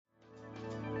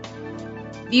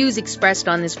Views expressed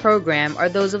on this program are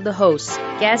those of the hosts,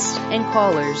 guests, and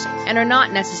callers, and are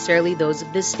not necessarily those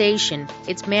of this station,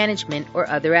 its management, or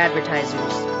other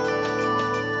advertisers.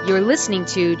 You're listening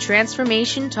to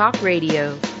Transformation Talk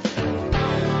Radio.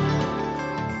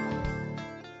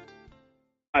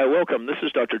 Hi, welcome. This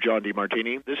is Dr. John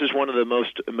DeMartini. This is one of the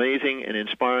most amazing and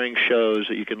inspiring shows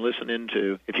that you can listen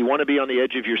into. If you want to be on the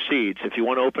edge of your seats, if you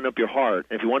want to open up your heart,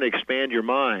 if you want to expand your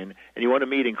mind, and you want to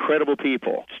meet incredible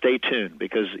people, stay tuned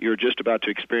because you're just about to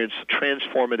experience a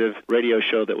transformative radio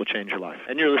show that will change your life.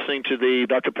 And you're listening to the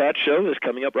Dr. Pat Show that's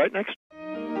coming up right next.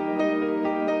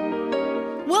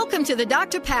 Welcome to the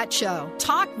Dr. Pat Show,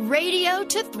 talk radio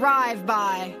to thrive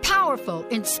by. Powerful,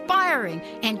 inspiring,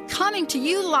 and coming to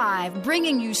you live,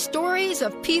 bringing you stories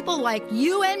of people like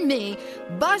you and me,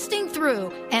 busting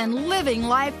through and living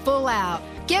life full out.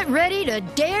 Get ready to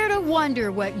dare to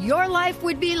wonder what your life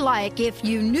would be like if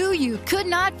you knew you could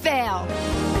not fail.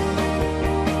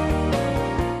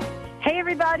 Hey,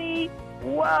 everybody.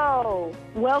 Whoa.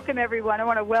 Welcome, everyone. I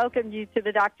want to welcome you to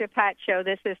the Dr. Pat Show.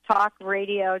 This is Talk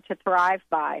Radio to Thrive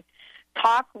By.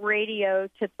 Talk Radio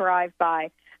to Thrive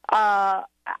By. I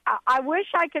wish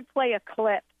I could play a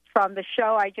clip from the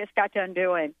show I just got done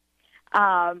doing.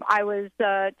 I was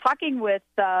talking with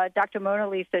Dr.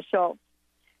 Marlise Schultz,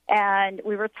 and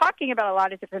we were talking about a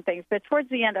lot of different things. But towards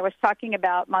the end, I was talking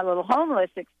about my little homeless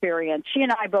experience. She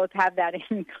and I both have that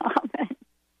in common.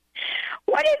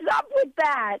 What is up with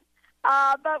that?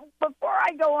 But before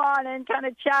I go on and kind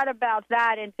of chat about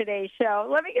that in today's show,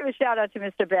 let me give a shout-out to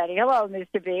Mr. Betty. Hello,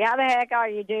 Mr. B. How the heck are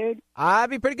you, dude?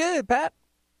 I'd be pretty good, Pat.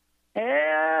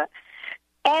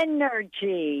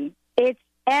 Energy. It's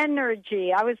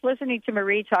energy. I was listening to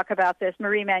Marie talk about this,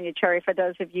 Marie Manucherry, for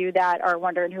those of you that are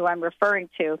wondering who I'm referring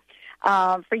to.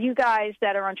 For you guys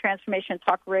that are on Transformation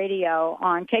Talk Radio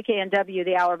on KKNW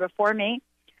the hour before me,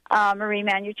 Marie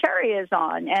Manucherry is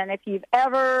on. And if you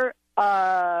ever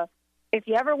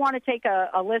want to take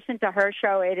a listen to her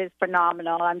show, it is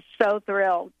phenomenal. I'm so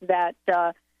thrilled that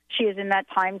she is in that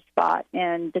time spot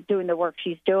and doing the work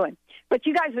she's doing. But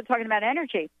you guys were talking about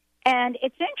energy. And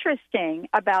it's interesting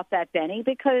about that, Benny,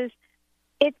 because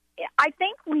I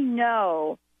think we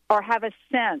know or have a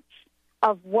sense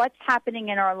of what's happening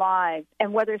in our lives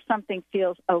and whether something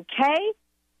feels okay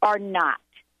or not.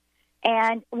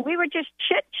 And we were just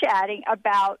chit-chatting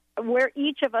about where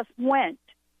each of us went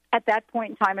at that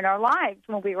point in time in our lives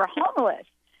when we were homeless.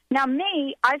 Now,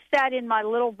 me, I sat in my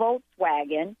little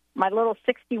Volkswagen, my little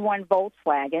 61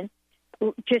 Volkswagen,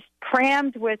 just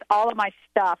crammed with all of my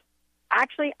stuff.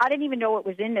 Actually, I didn't even know what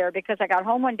was in there because I got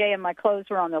home one day and my clothes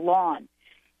were on the lawn.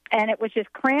 And it was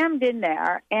just crammed in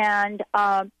there. And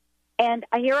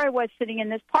here I was sitting in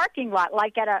this parking lot,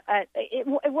 like it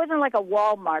wasn't like a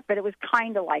Walmart, but it was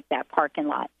kind of like that parking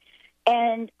lot.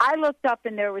 And I looked up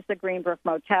and there was the Greenbrook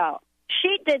Motel.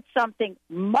 She did something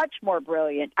much more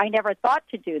brilliant. I never thought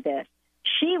to do this.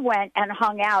 She went and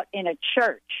hung out in a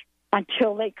church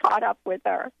until they caught up with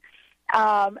her.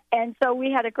 And so we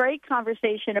had a great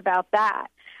conversation about that.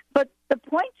 But the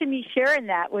point to me sharing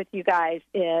that with you guys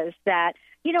is that,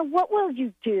 what will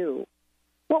you do?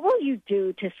 What will you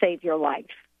do to save your life?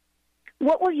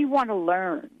 What will you want to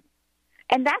learn?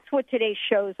 And that's what today's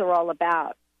shows are all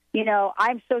about.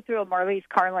 I'm so thrilled Marlise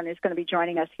Karlin is going to be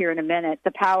joining us here in a minute,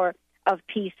 the power of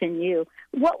peace in you.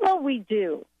 What will we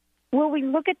do? Will we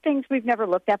look at things we've never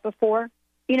looked at before?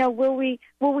 Will we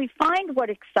find what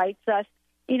excites us?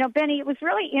 Benny, it was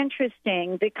really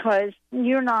interesting because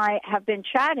you and I have been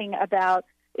chatting about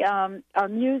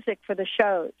music for the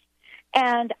shows.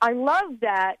 And I love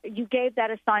that you gave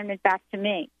that assignment back to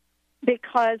me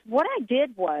because what I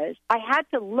did was I had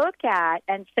to look at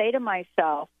and say to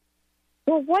myself,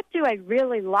 well, what do I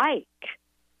really like?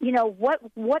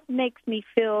 What makes me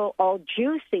feel all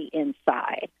juicy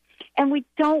inside? And we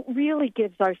don't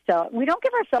give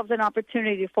ourselves an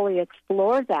opportunity to fully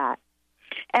explore that.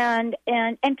 And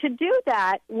to do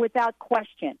that without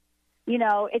question.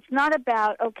 It's not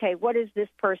about, okay, what does this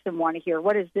person want to hear?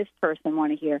 What does this person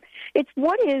want to hear? It's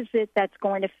what is it that's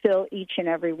going to fill each and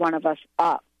every one of us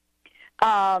up?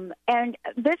 And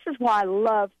this is why I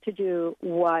love to do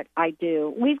what I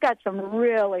do. We've got some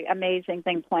really amazing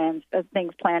things planned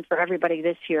for everybody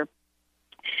this year.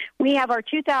 We have our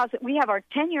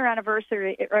 10-year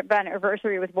anniversary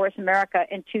with Voice America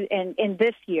in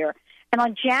this year. And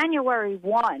on January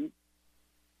 1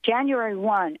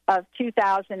 of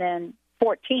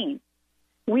 2014,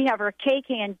 we have our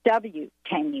KKNW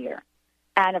 10-year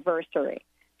anniversary.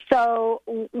 So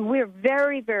we're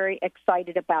very, very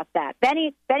excited about that.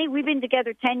 Benny, we've been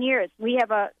together 10 years. We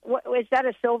have is that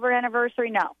a silver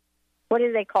anniversary? No. What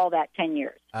do they call that, 10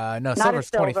 years? No,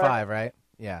 silver's 25, right?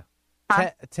 Yeah.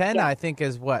 10, I think,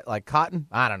 is what, like cotton?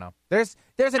 I don't know. There's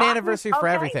an anniversary for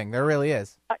everything. There really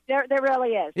is. There really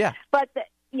is. Yeah. But,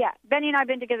 Benny and I have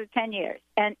been together 10 years,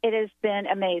 and it has been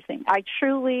amazing. I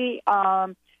truly,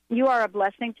 you are a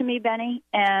blessing to me, Benny,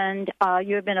 and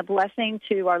you have been a blessing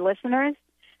to our listeners,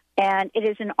 and it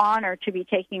is an honor to be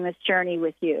taking this journey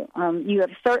with you. You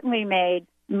have certainly made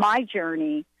my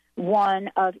journey one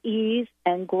of ease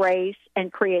and grace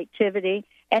and creativity,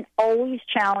 and always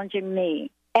challenging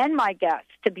me and my guests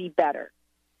to be better.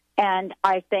 And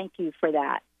I thank you for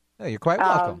that. Oh, you're quite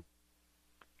welcome.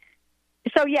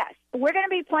 So, yes, we're going to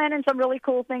be planning some really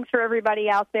cool things for everybody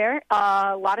out there.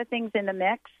 A lot of things in the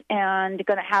mix, and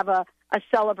going to have a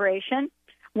celebration.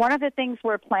 One of the things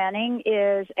we're planning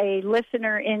is a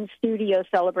listener in studio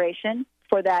celebration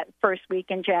for that first week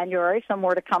in January. So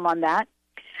more to come on that.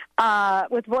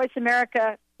 With Voice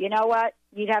America, you know what?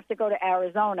 You'd have to go to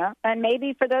Arizona. And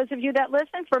maybe for those of you that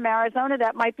listen from Arizona,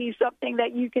 that might be something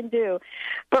that you can do.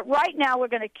 But right now we're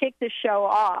going to kick the show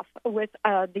off with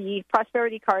the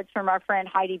prosperity cards from our friend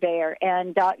Heidi Bayer.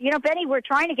 And, Benny, we're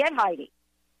trying to get Heidi.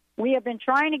 We have been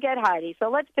trying to get Heidi. So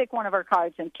let's pick one of her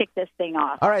cards and kick this thing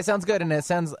off. All right, sounds good. And it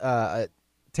sounds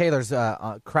Taylor's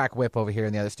crack whip over here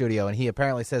in the other studio, and he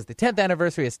apparently says the 10th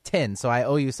anniversary is tin, so I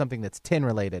owe you something that's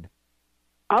tin-related.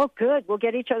 Oh, good. We'll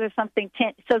get each other something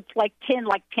tin. So it's like tin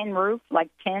roof, like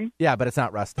tin? Yeah, but it's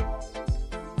not rusted.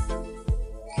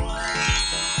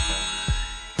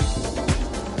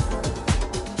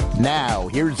 Now,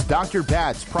 here's Dr.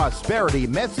 Pat's prosperity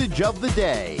message of the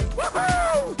day.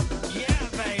 Woohoo! Yeah,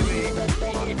 baby.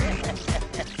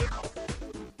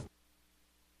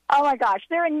 Oh, my gosh.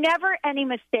 There are never any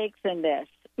mistakes in this.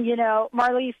 You know,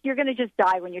 Marlise, you're going to just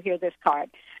die when you hear this card.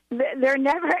 There are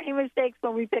never any mistakes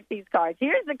when we pick these cards.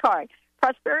 Here's the card.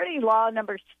 Prosperity law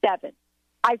number 7.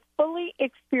 I fully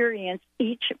experience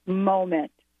each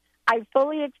moment. I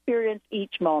fully experience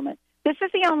each moment. This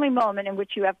is the only moment in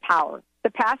which you have power. The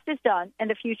past is done, and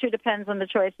the future depends on the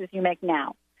choices you make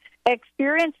now.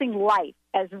 Experiencing life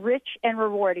as rich and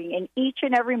rewarding in each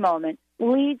and every moment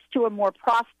leads to a more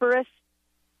prosperous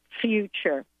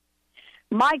future.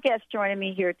 My guest joining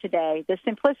me here today, the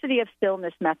Simplicity of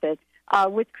Stillness method,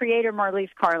 with creator Marlise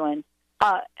Karlin.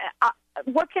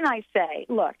 What can I say?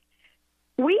 Look,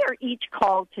 we are each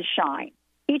called to shine.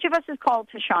 Each of us is called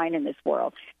to shine in this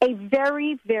world. A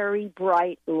very, very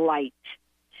bright light.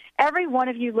 Every one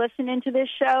of you listening to this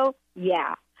show,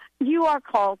 you are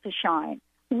called to shine.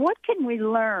 What can we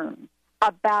learn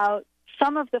about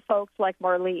some of the folks like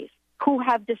Marlise who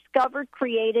have discovered,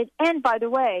 created, and, by the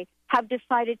way, have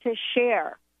decided to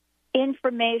share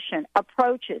information,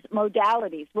 approaches,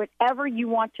 modalities, whatever you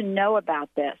want to know about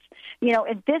this? You know,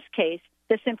 in this case,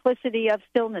 the Simplicity of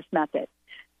Stillness method.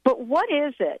 But what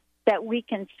is it that we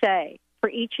can say for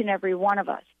each and every one of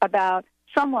us about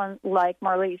someone like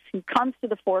Marlise who comes to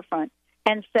the forefront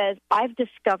and says, I've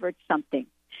discovered something?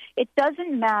 It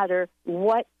doesn't matter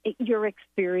what your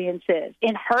experience is.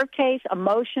 In her case,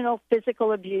 emotional,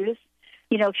 physical abuse,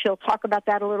 you know, she'll talk about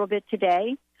that a little bit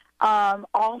today.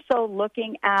 Also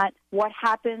looking at what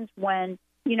happens when,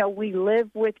 you know, we live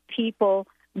with people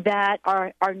that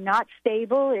are not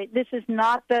stable. This is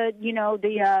not the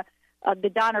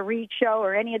Donna Reed show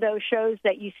or any of those shows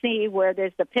that you see where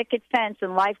there's the picket fence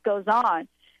and life goes on.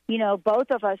 You know,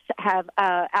 both of us have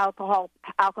alcoholic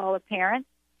parents.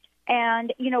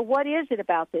 And, you know, what is it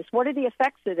about this? What are the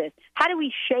effects of this? How do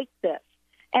we shake this?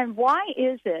 And why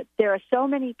is it there are so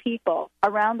many people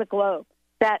around the globe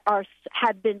that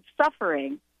have been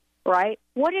suffering, right?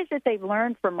 What is it they've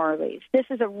learned from Marlise? This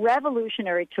is a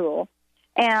revolutionary tool.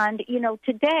 And, you know,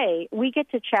 today we get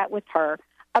to chat with her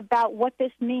about what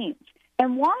this means.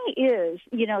 And why is,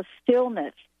 you know,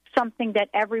 stillness something that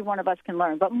every one of us can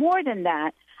learn? But more than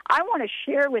that, I want to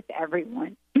share with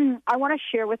everyone, I want to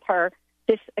share with her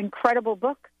this incredible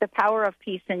book, The Power of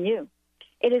Peace in You.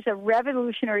 It is a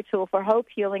revolutionary tool for hope,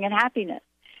 healing, and happiness.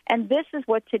 And this is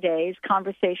what today's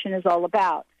conversation is all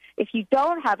about. If you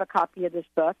don't have a copy of this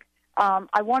book,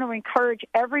 I want to encourage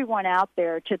everyone out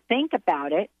there to think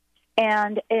about it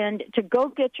and to go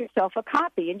get yourself a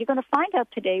copy. And you're going to find out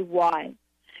today why.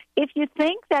 If you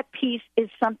think that peace is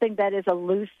something that is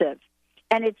elusive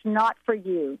and it's not for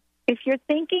you, if you're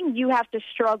thinking you have to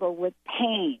struggle with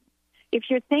pain, if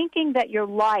you're thinking that your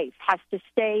life has to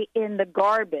stay in the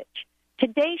garbage,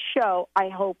 today's show, I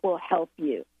hope, will help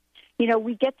you. You know,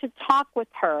 we get to talk with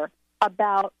her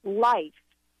about life,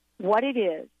 what it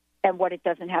is, and what it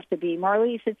doesn't have to be.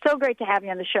 Marlise, it's so great to have you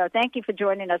on the show. Thank you for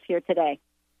joining us here today.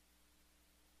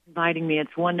 Inviting me.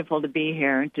 It's wonderful to be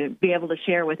here, to be able to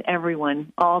share with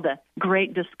everyone all the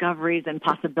great discoveries and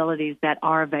possibilities that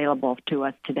are available to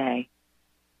us today.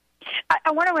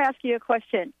 I want to ask you a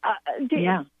question.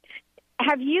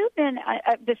 Have you been,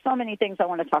 there's so many things I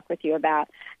want to talk with you about.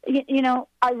 You know,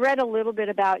 I read a little bit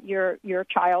about your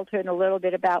childhood and a little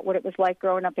bit about what it was like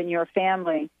growing up in your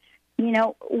family. You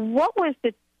know, what was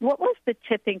the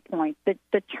tipping point,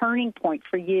 the turning point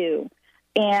for you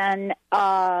in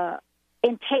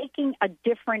taking a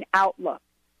different outlook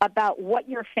about what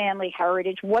your family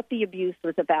heritage, what the abuse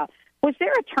was about? Was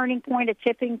there a turning point, a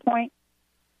tipping point?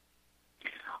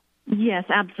 Yes,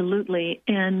 absolutely.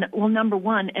 And, well, number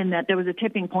one, in that there was a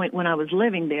tipping point when I was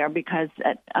living there because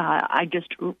I just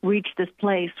reached this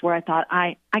place where I thought,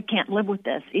 I can't live with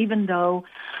this, even though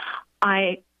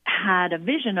I had a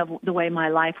vision of the way my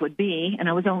life would be, and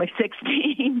I was only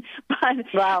 16, but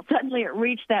suddenly it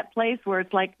reached that place where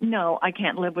it's like, no, I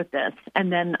can't live with this.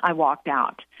 And then I walked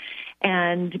out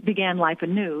and began life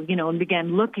anew, you know, and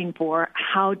began looking for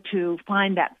how to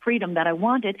find that freedom that I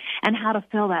wanted and how to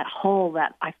fill that hole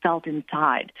that I felt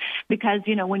inside. Because,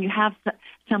 you know, when you have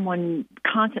someone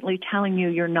constantly telling you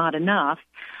you're not enough,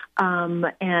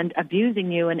 and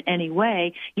abusing you in any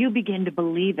way, you begin to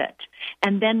believe it.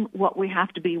 And then what we have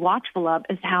to be watchful of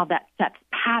is how that sets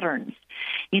patterns,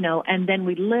 you know, and then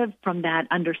we live from that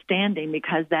understanding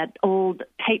because that old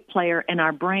tape player in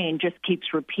our brain just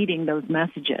keeps repeating those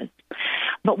messages.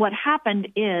 But what happened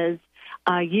is,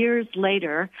 years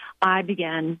later, I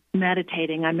began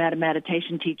meditating. I met a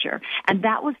meditation teacher, and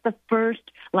that was the first,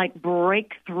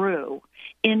 breakthrough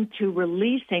into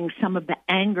releasing some of the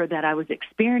anger that I was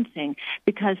experiencing,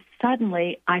 because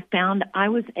suddenly I found I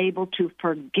was able to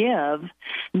forgive,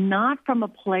 not from a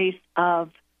place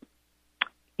of,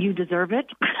 you deserve it,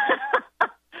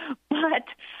 but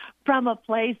from a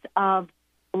place of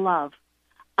love.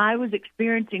 I was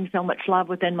experiencing so much love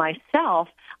within myself,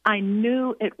 I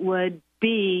knew it would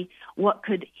be what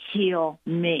could heal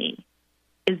me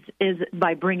is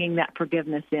by bringing that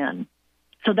forgiveness in.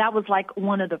 So that was like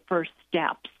one of the first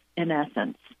steps, in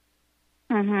essence.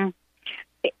 Mm-hmm.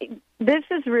 This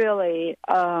is really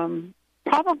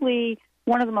probably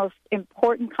one of the most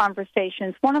important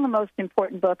conversations, one of the most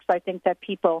important books I think that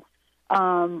people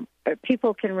can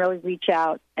really reach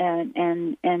out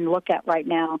and look at right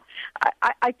now.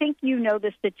 I think you know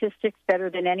the statistics better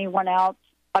than anyone else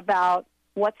about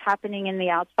what's happening in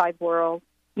the outside world.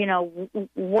 You know,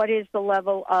 what is the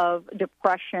level of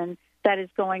depression that is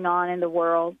going on in the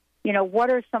world? You know,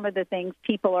 what are some of the things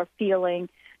people are feeling?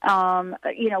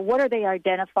 You know, what are they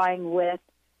identifying with?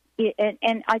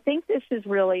 And I think this is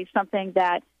really something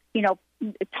that, you know,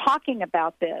 talking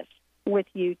about this with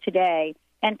you today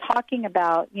and talking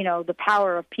about, you know, the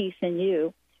power of peace in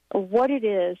you, what it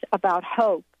is about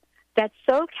hope that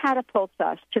so catapults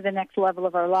us to the next level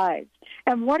of our lives.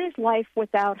 And what is life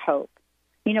without hope?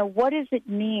 You know, what does it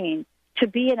mean to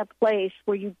be in a place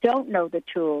where you don't know the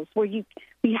tools, where you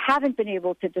haven't been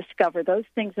able to discover those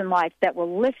things in life that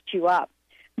will lift you up?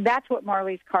 That's what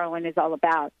Marlise Karlin is all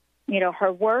about. You know,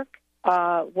 her work,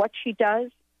 what she does,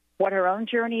 what her own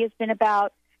journey has been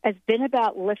about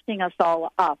lifting us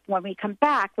all up. When we come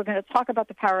back, we're going to talk about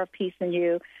the power of peace in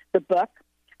you, the book.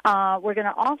 We're going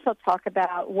to also talk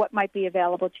about what might be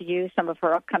available to you, some of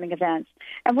her upcoming events.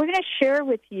 And we're going to share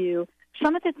with you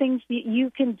some of the things that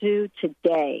you can do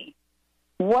today.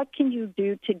 What can you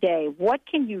do today? What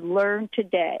can you learn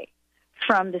today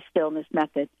from the Stillness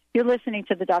Method? You're listening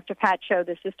to the Dr. Pat Show.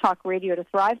 This is Talk Radio to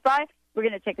Thrive By. We're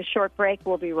going to take a short break.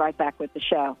 We'll be right back with the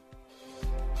show.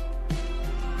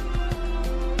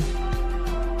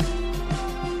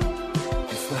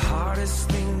 It's the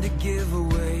hardest thing to give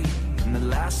away, and the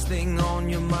last thing on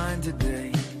your mind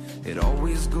today. It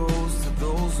always goes to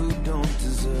those who don't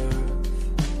deserve.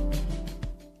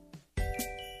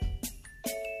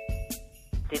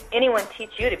 Did anyone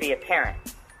teach you to be a parent?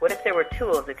 What if there were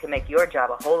tools that could make your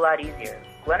job a whole lot easier?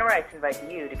 Glenna Rice invites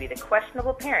you to be the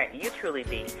questionable parent you truly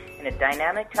be in a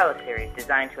dynamic teleseries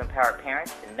designed to empower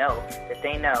parents to know that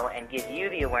they know and give you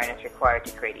the awareness required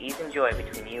to create ease and joy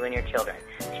between you and your children.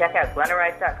 Check out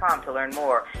glennarice.com to learn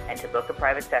more and to book a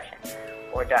private session.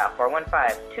 Or dial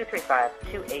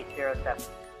 415-235-2807.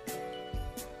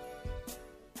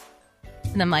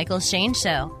 The Michael Shane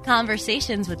Show.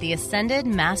 Conversations with the Ascended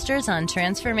Masters on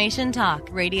Transformation Talk,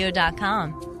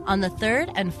 radio.com, on the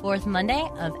 3rd and 4th Monday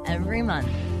of every month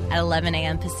at 11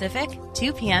 a.m. Pacific,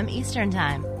 2 p.m. Eastern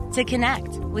Time. To connect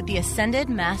with the Ascended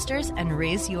Masters and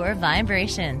raise your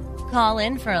vibration, call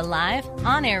in for a live,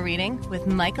 on-air reading with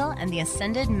Michael and the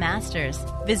Ascended Masters.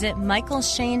 Visit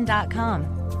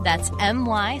michaelshane.com. That's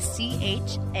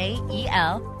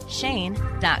MyChael,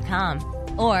 Shane.com.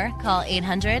 Or call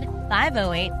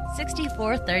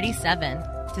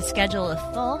 800-508-6437 to schedule a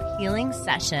full healing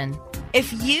session.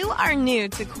 If you are new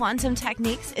to quantum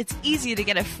techniques, it's easy to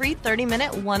get a free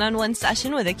 30-minute one-on-one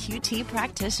session with a QT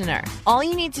practitioner. All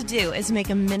you need to do is make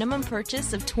a minimum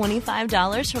purchase of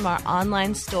 $25 from our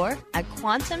online store at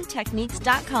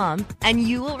quantumtechniques.com, and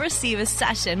you will receive a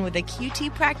session with a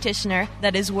QT practitioner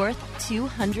that is worth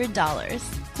 $200.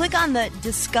 Click on the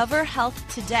Discover Health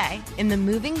Today in the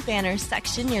moving banners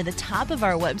section near the top of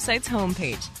our website's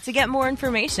homepage to get more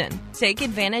information. Take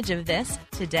advantage of this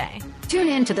today. Tune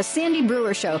in to the Sandy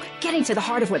Brewer Show, getting to the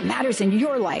heart of what matters in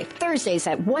your life. Thursdays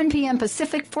at 1 p.m.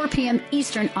 Pacific, 4 p.m.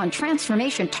 Eastern on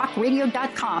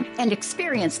TransformationTalkRadio.com, and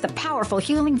experience the powerful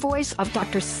healing voice of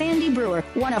Dr. Sandy Brewer,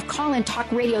 one of Karlin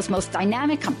Talk Radio's most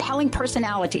dynamic, compelling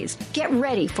personalities. Get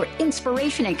ready for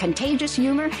inspiration and contagious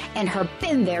humor and her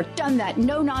been there, done that,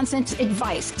 no-nonsense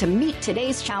advice to meet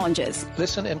today's challenges.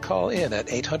 Listen and call in at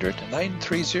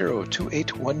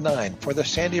 800-930-2819 for the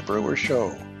Sandy Brewer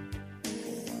Show.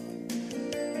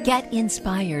 Get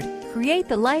inspired. Create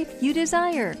the life you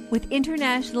desire with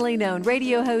internationally known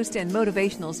radio host and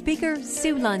motivational speaker,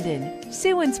 Sue London.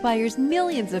 Sue inspires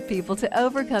millions of people to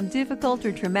overcome difficult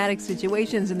or traumatic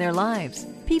situations in their lives.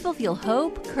 People feel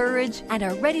hope, courage, and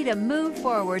are ready to move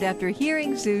forward after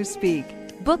hearing Sue speak.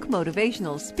 Book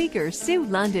motivational speaker Sue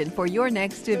London for your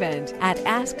next event at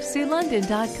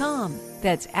AskSueLondon.com.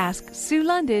 That's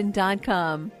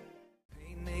AskSueLondon.com.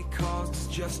 Pain they caused is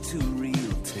just too real.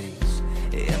 Takes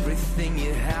everything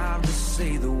you have to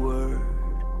say the word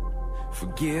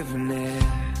forgiveness.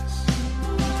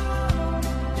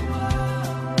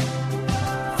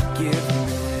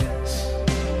 Forgiveness.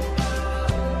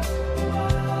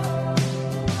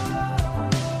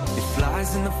 It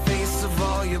flies in the face of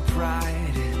all your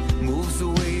pride. It moves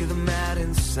away the mad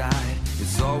inside.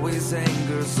 It's always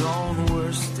anger's own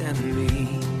worst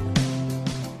enemy.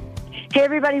 Hey,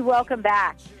 everybody, welcome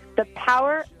back. The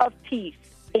power of peace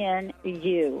in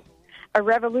you, a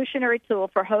revolutionary tool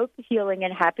for hope, healing,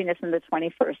 and happiness in the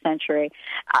 21st century.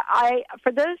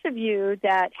 For those of you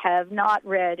that have not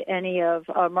read any of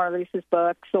Marlise's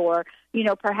books, or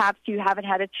perhaps you haven't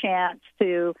had a chance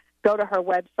to go to her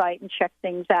website and check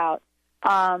things out,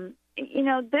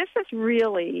 this is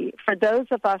really for those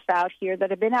of us out here that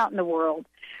have been out in the world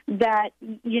that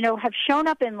have shown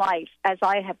up in life as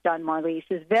I have done. Marlise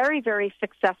is very, very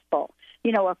successful.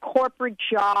 A corporate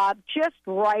job, just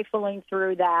rifling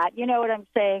through that. You know what I'm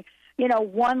saying?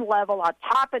 One level on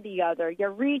top of the other.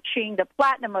 You're reaching the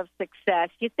platinum of success.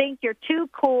 You think you're too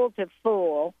cool to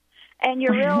fool, and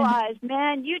you realize,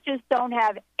 man, you just don't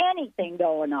have anything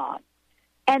going on.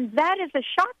 And that is a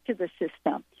shock to the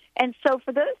system. And so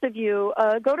for those of you,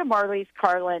 go to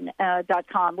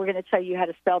MarliseKarlin.com. We're going to tell you how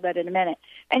to spell that in a minute.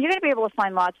 And you're going to be able to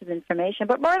find lots of information.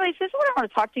 But Marlise, this is what I want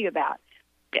to talk to you about.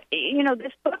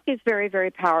 This book is very, very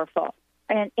powerful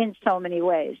and in so many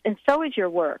ways, and so is your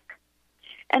work.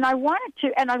 And I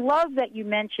love that you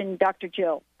mentioned Dr.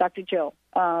 Jill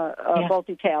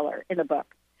Bolte Taylor in the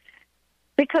book,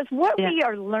 because what we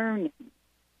are learning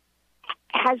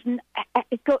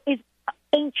is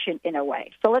ancient in a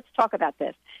way. So let's talk about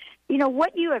this.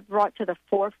 What you have brought to the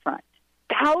forefront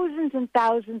thousands and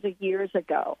thousands of years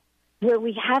ago, where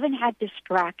we haven't had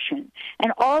distraction,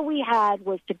 and all we had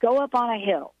was to go up on a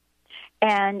hill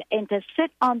and to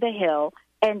sit on the hill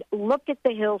and look at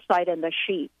the hillside and the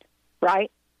sheep,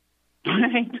 right?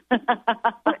 Right.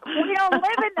 We don't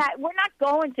live in that. We're not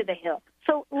going to the hill.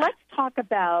 So let's talk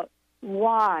about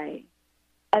why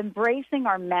embracing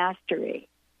our mastery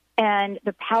and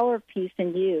the power of peace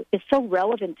in you is so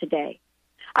relevant today.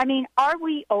 I mean, are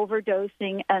we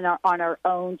overdosing on our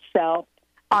own self,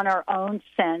 on our own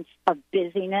sense of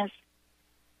busyness?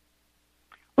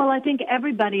 Well, I think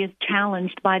everybody is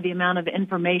challenged by the amount of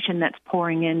information that's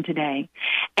pouring in today.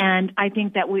 And I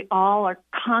think that we all are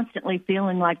constantly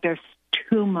feeling like there's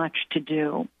too much to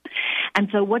do. And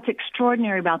so what's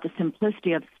extraordinary about the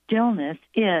simplicity of stillness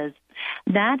is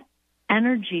that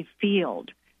energy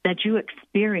field that you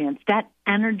experience, that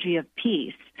energy of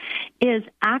peace, is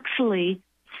actually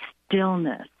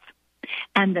stillness.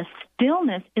 And the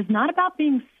stillness is not about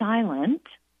being silent,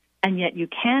 and yet you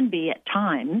can be at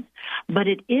times, but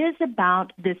it is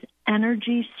about this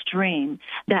energy stream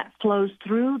that flows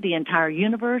through the entire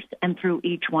universe and through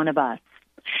each one of us.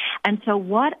 And so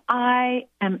what I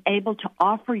am able to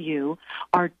offer you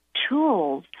are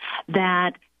tools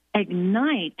that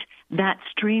ignite that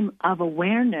stream of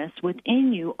awareness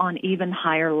within you on even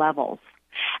higher levels.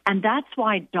 And that's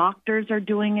why doctors are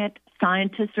doing it,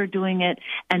 scientists are doing it,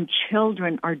 and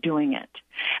children are doing it.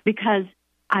 Because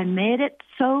I made it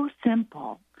so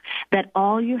simple that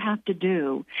all you have to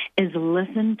do is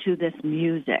listen to this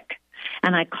music.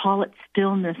 And I call it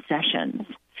stillness sessions.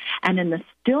 And in the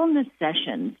stillness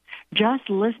sessions, just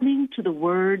listening to the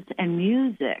words and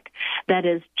music that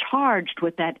is charged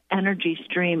with that energy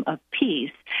stream of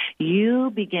peace, you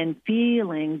begin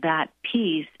feeling that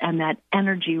peace and that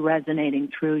energy resonating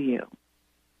through you.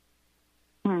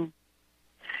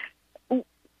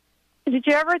 Did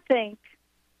you ever think,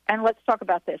 and let's talk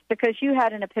about this, because you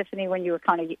had an epiphany when you were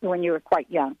quite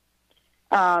young,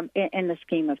 in the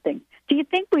scheme of things. Do you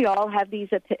think we all have these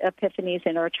epiphanies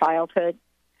in our childhood?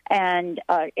 And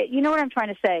you know what I'm trying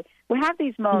to say? We have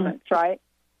these moments, right?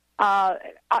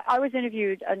 I was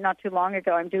interviewed not too long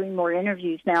ago. I'm doing more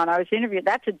interviews now, and I was interviewed.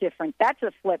 That's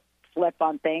a flip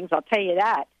on things. I'll tell you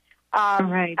that.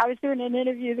 Right. I was doing an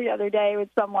interview the other day with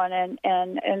someone,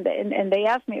 and they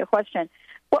asked me a question.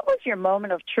 What was your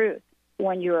moment of truth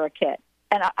when you were a kid?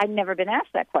 And I'd never been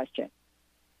asked that question.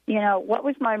 You know, what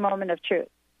was my moment of truth?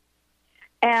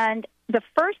 And the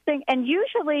first thing, and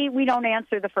usually we don't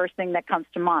answer the first thing that comes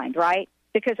to mind, right?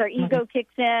 Because our ego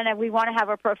kicks in and we want to have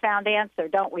a profound answer,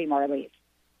 don't we, Marlise?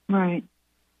 Right.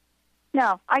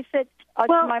 No, I said,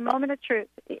 my moment of truth.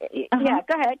 Yeah,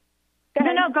 go ahead.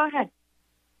 No, go ahead.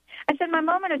 I said my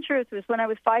moment of truth was when I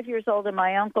was 5 years old and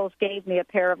my uncles gave me a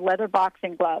pair of leather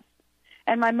boxing gloves.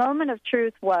 And my moment of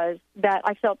truth was that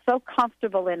I felt so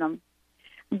comfortable in them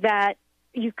that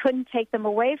you couldn't take them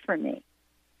away from me.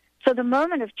 So the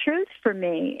moment of truth for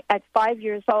me at 5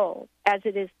 years old, as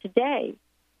it is today,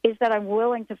 is that I'm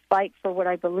willing to fight for what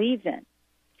I believe in.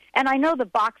 And I know the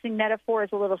boxing metaphor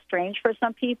is a little strange for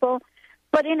some people,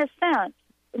 but in a sense,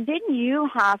 didn't you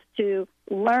have to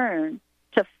learn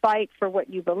to fight for what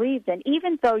you believed in,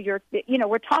 even though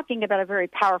we're talking about a very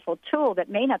powerful tool that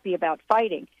may not be about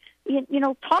fighting.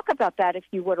 Talk about that, if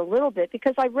you would, a little bit,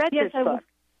 because I read this book.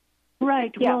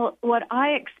 Right. Yeah. Well, what I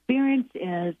experience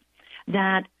is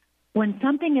that when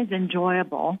something is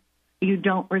enjoyable, you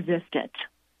don't resist it.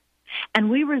 And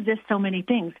we resist so many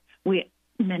things.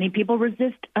 Many people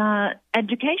resist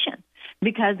education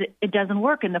because it doesn't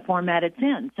work in the format it's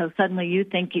in. So suddenly you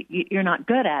think you're not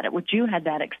good at it, which you had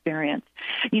that experience.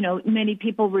 Many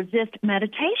people resist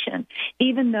meditation,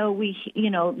 even though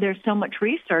there's so much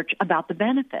research about the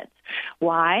benefits.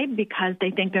 Why? Because they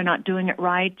think they're not doing it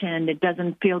right and it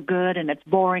doesn't feel good and it's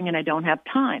boring and I don't have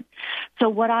time. So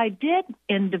what I did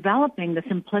in developing the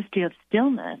simplicity of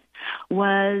stillness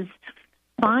was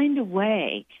find a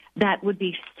way that would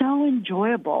be so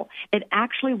enjoyable, it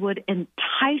actually would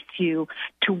entice you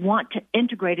to want to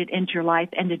integrate it into your life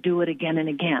and to do it again and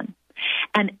again.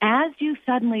 And as you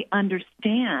suddenly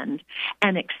understand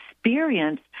and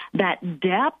experience that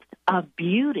depth of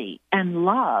beauty and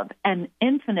love and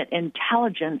infinite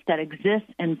intelligence that exists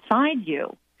inside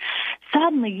you,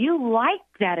 suddenly you like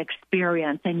that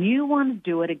experience and you want to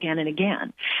do it again and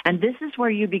again. And this is where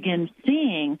you begin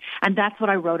seeing, and that's what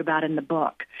I wrote about in the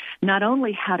book, not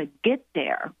only how to get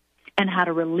there and how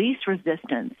to release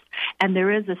resistance, and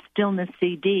there is a stillness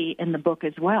CD in the book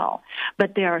as well,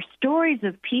 but there are stories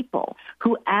of people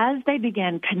who, as they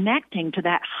began connecting to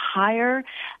that higher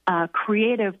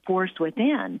creative force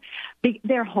within,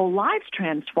 their whole lives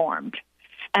transformed.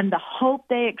 And the hope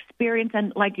they experience,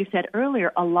 and like you said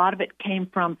earlier, a lot of it came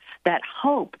from that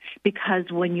hope, because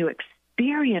when you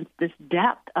experience this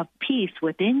depth of peace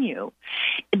within you,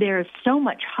 there is so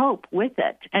much hope with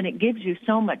it, and it gives you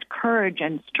so much courage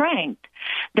and strength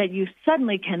that you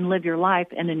suddenly can live your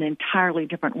life in an entirely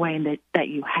different way that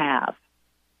you have.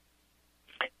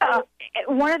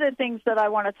 One of the things that I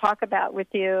want to talk about with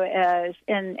you is,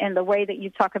 in the way that you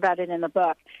talk about it in the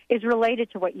book, is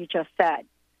related to what you just said.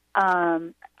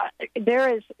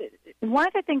 There is one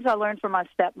of the things I learned from my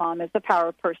stepmom is the power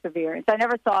of perseverance. I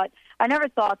never thought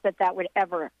that would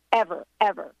ever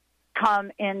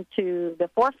come into the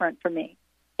forefront for me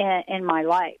in my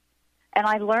life, and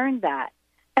I learned that.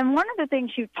 And one of the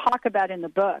things you talk about in the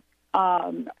book,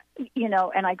 and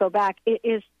I go back,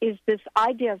 is this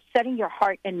idea of setting your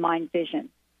heart and mind vision,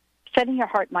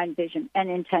 and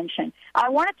intention. I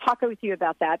want to talk with you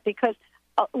about that because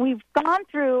we've gone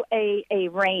through a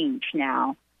range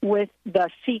now with The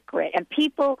Secret, and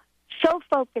people so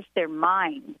focus their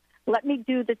mind. Let me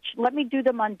do the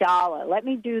mandala. Let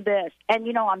me do this, and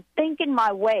I'm thinking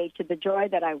my way to the joy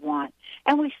that I want.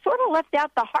 And we sort of left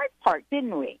out the heart part,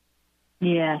 didn't we?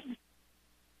 Yes.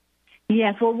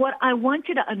 Yes. Well, what I want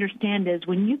you to understand is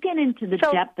when you get into the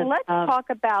depth of... let's talk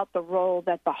about the role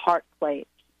that the heart plays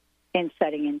in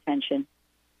setting intention.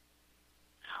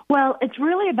 Well, it's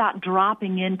really about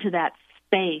dropping into that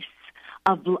space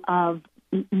of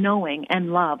knowing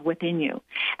and love within you.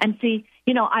 And see,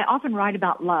 I often write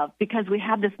about love because we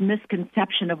have this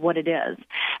misconception of what it is.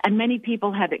 And many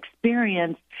people have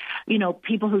experienced,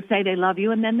 people who say they love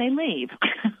you and then they leave.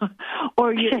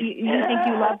 Or you think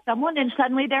you love someone and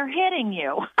suddenly they're hitting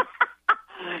you.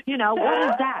 What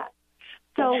is that?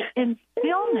 So in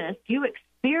stillness, you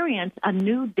experience a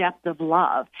new depth of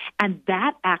love, and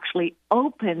that actually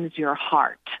opens your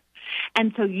heart.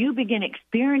 And so you begin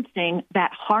experiencing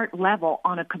that heart level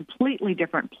on a completely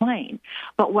different plane.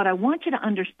 But what I want you to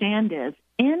understand is,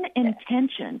 in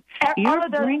intention, you're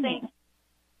bringing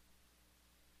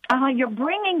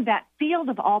that field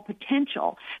of all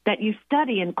potential that you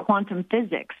study in quantum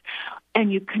physics,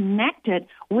 and you connect it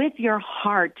with your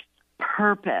heart's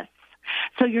purpose.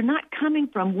 So you're not coming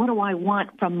from what do I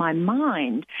want from my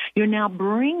mind. You're now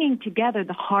bringing together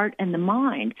the heart and the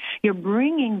mind. You're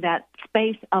bringing that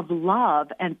space of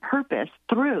love and purpose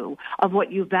through of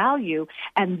what you value.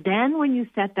 And then when you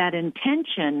set that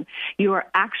intention, you are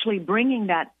actually bringing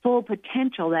that full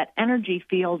potential, that energy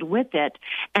field with it.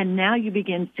 And now you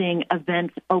begin seeing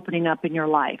events opening up in your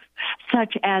life,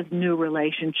 such as new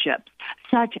relationships,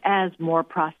 such as more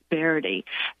prosperity,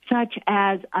 such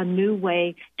as a new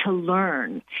way to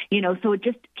learn. So it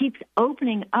just keeps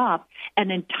opening up an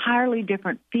entirely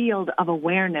different field of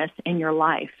awareness in your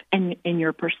life and in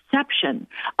your perception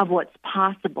of what's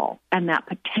possible and that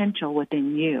potential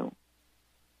within you.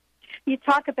 You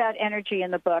talk about energy in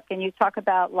the book, and you talk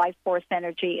about life force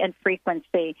energy and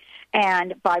frequency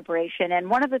and vibration. And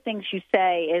one of the things you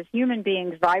say is human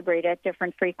beings vibrate at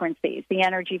different frequencies. The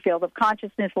energy field of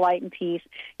consciousness, light, and peace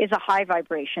is a high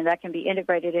vibration that can be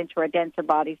integrated into our denser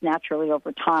bodies naturally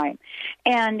over time.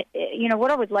 And,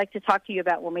 what I would like to talk to you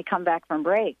about when we come back from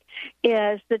break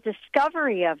is the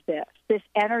discovery of this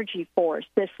energy force,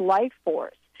 this life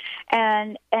force.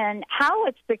 And how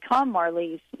it's become,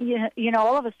 Marlise,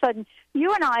 all of a sudden,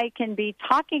 you and I can be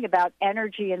talking about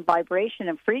energy and vibration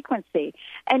and frequency.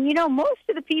 And, most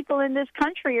of the people in this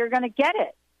country are going to get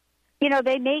it.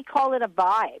 They may call it a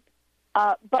vibe,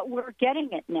 but we're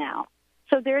getting it now.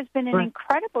 So there's been an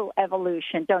incredible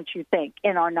evolution, don't you think,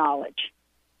 in our knowledge?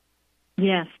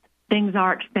 Yes, things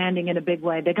are expanding in a big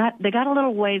way. They got a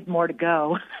little ways more to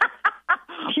go.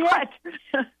 But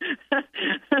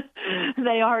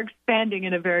they are expanding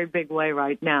in a very big way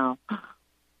right now.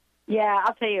 Yeah,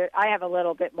 I'll tell you, I have a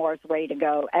little bit more way to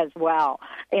go as well.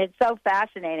 It's so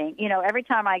fascinating. Every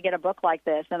time I get a book like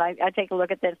this, and I take a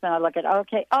look at this, and I look at,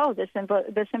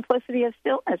 the Simplicity of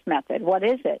Stillness method. What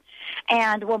is it?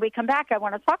 And when we come back, I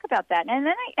want to talk about that. And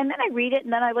then I read it,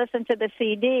 and then I listen to the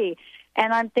CD,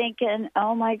 and I'm thinking,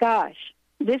 oh my gosh.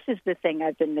 This is the thing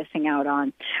I've been missing out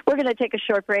on. We're going to take a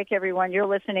short break, everyone. You're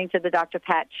listening to the Dr.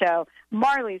 Pat Show.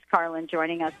 Marlise Karlin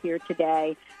joining us here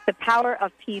today. The Power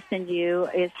of Peace in You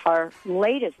is her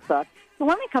latest book. So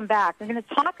when we come back, we're going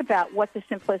to talk about what the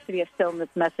Simplicity of Stillness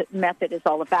method is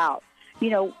all about.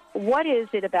 What is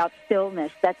it about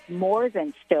stillness that's more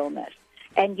than stillness,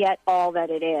 and yet all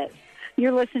that it is?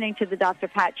 You're listening to the Dr.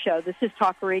 Pat Show. This is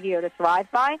Talk Radio to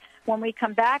Thrive By. When we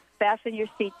come back, fasten your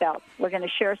seatbelts. We're going to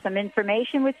share some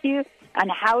information with you on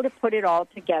how to put it all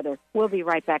together. We'll be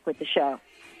right back with the show.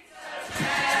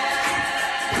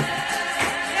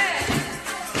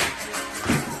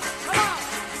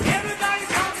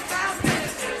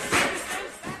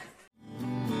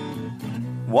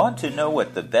 Want to know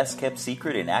what the best-kept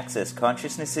secret in Access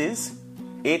Consciousness is?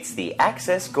 It's the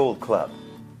Access Gold Club.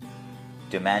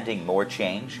 Demanding more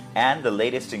change and the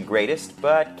latest and greatest,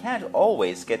 but can't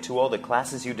always get to all the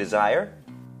classes you desire?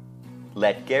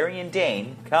 Let Gary and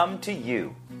Dane come to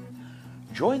you.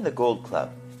 Join the Gold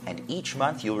Club, and each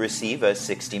month you'll receive a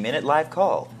 60-minute live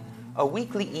call, a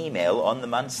weekly email on the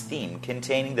month's theme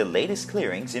containing the latest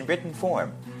clearings in written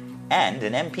form, and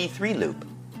an MP3 loop.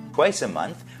 Twice a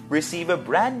month, receive a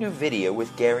brand new video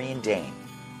with Gary and Dane.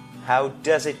 How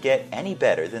does it get any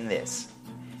better than this?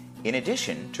 In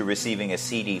addition to receiving a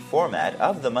CD format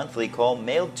of the monthly call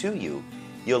mailed to you,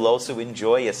 you'll also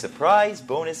enjoy a surprise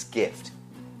bonus gift.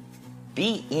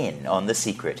 Be in on the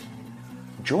secret.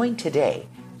 Join today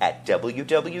at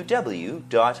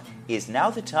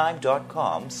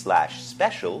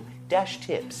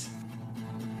www.isnowthetime.com/special-tips.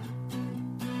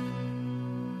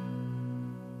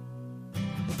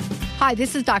 Hi,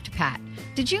 this is Dr. Pat.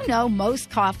 Did you know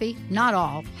most coffee, not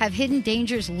all, have hidden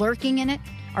dangers lurking in it?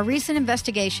 A recent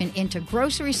investigation into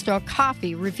grocery store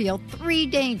coffee revealed 3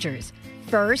 dangers.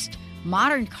 First,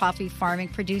 modern coffee farming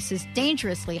produces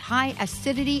dangerously high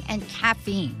acidity and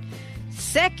caffeine.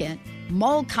 Second,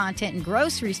 mold content in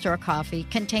grocery store coffee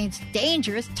contains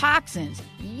dangerous toxins.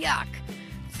 Yuck.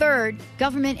 Third,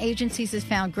 government agencies have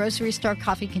found grocery store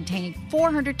coffee containing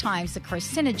 400 times the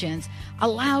carcinogens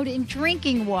allowed in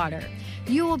drinking water.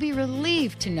 You will be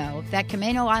relieved to know that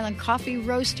Camano Island Coffee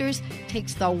Roasters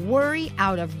takes the worry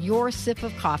out of your sip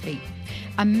of coffee.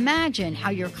 Imagine how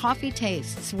your coffee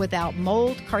tastes without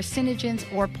mold, carcinogens,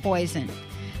 or poison.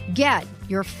 Get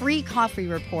your free coffee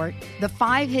report, The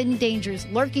 5 Hidden Dangers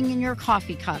Lurking in Your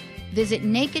Coffee Cup. Visit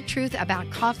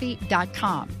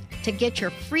nakedtruthaboutcoffee.com to get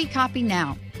your free copy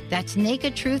now. That's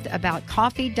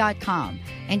nakedtruthaboutcoffee.com.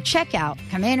 And check out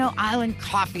Camano Island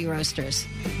Coffee Roasters.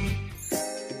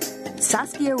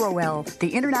 Saskia Roel,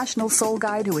 the international soul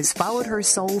guide who has followed her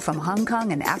soul from Hong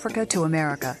Kong and Africa to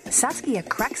America. Saskia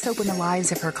cracks open the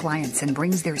lives of her clients and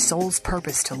brings their soul's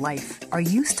purpose to life. Are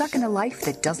you stuck in a life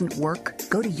that doesn't work?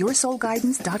 Go to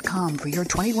yoursoulguidance.com for your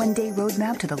 21-day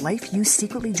roadmap to the life you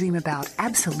secretly dream about,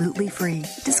 absolutely free.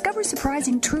 Discover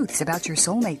surprising truths about your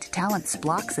soulmate, talents,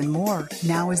 blocks, and more.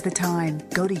 Now is the time.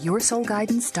 Go to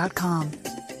yoursoulguidance.com.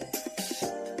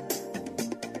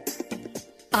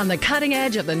 On the cutting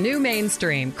edge of the new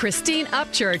mainstream, Christine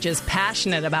Upchurch is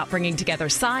passionate about bringing together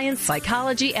science,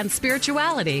 psychology, and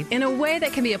spirituality in a way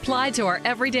that can be applied to our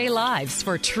everyday lives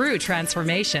for true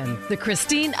transformation. The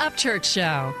Christine Upchurch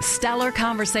Show, stellar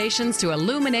conversations to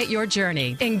illuminate your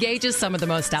journey, engages some of the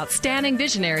most outstanding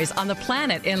visionaries on the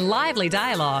planet in lively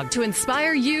dialogue to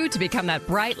inspire you to become that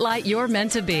bright light you're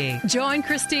meant to be. Join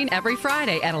Christine every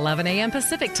Friday at 11 a.m.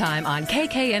 Pacific Time on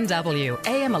KKNW,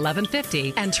 AM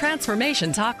 1150, and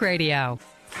Transformation Talk Radio.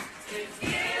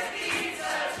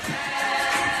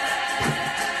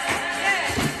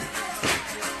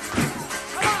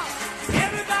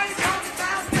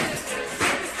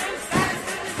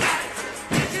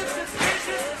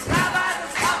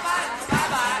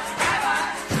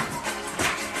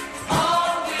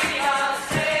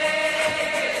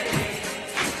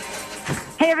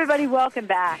 Hey, everybody, welcome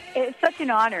back. It's such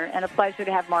an honor and a pleasure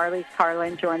to have Marlise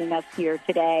Karlin joining us here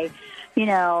today. You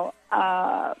know,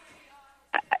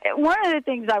 one of the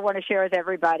things I want to share with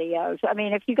everybody is, I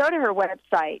mean, if you go to her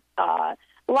website, a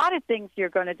lot of things you're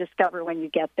going to discover when you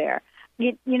get there.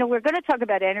 You know, we're going to talk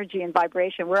about energy and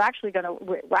vibration. We're actually going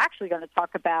to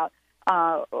talk about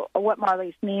what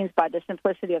Marlise means by the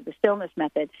simplicity of the stillness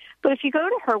method. But if you go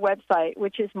to her website,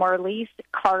 which is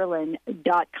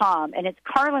marlisekarlin.com, and it's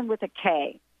Karlin with a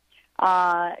K,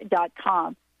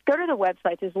 .com, go to the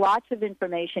website. There's lots of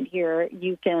information here.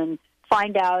 You can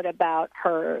find out about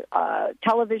her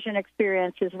television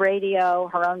experiences, radio,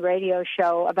 her own radio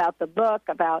show, about the book,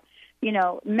 about, you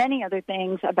know, many other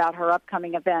things about her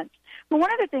upcoming events. But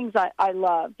one of the things I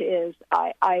loved is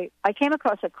I came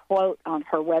across a quote on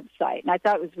her website, and I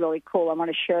thought it was really cool. I want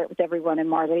to share it with everyone in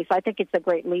Marlise. I think it's a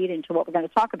great lead into what we're going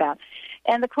to talk about.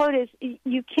 And the quote is,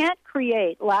 "You can't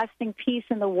create lasting peace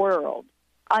in the world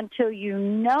until you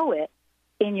know it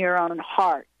in your own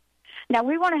heart." Now,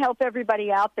 we want to help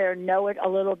everybody out there know it a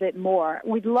little bit more.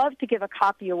 We'd love to give a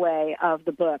copy away of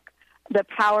the book, The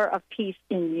Power of Peace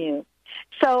in You.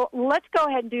 So let's go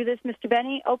ahead and do this, Mr.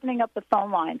 Benny, opening up the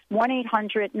phone lines,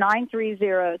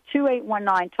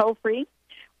 1-800-930-2819, toll free,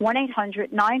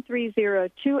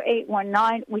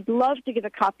 1-800-930-2819. We'd love to give a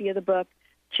copy of the book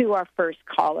to our first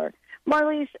caller.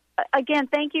 Marlise, again,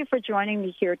 thank you for joining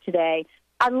me here today.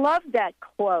 I love that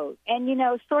quote, and, you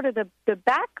know, sort of the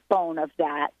backbone of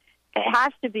that, it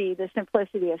has to be the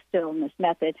simplicity of stillness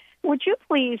method. Would you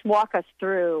please walk us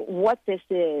through what this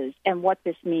is and what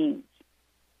this means?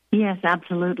 Yes,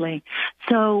 absolutely.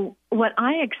 So what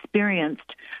I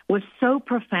experienced was so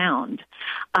profound,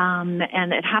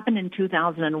 and it happened in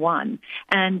 2001.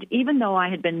 And even though I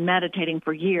had been meditating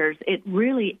for years, it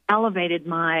really elevated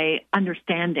my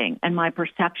understanding and my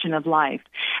perception of life.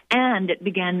 And it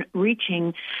began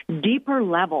reaching deeper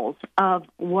levels of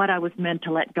what I was meant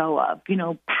to let go of, you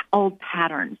know, old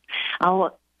patterns.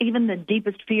 Even the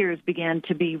deepest fears began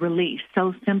to be released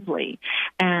so simply,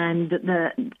 and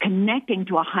the connecting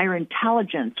to a higher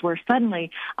intelligence where suddenly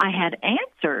I had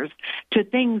answers to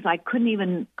things I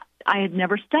had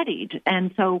never studied.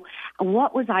 And so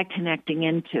what was I connecting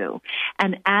into?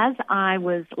 And as I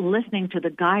was listening to the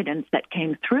guidance that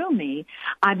came through me,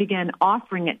 I began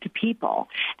offering it to people.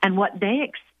 And what they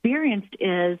experienced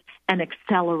is an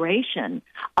acceleration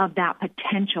of that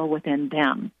potential within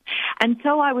them. And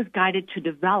so I was guided to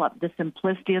develop the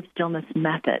simplicity of stillness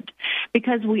method.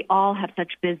 Because we all have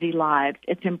such busy lives,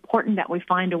 it's important that we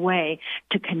find a way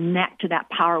to connect to that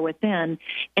power within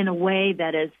in a way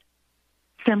that is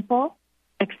simple,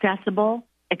 accessible,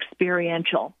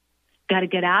 experiential. Got to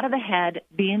get out of the head,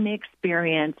 be in the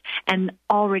experience, and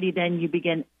already then you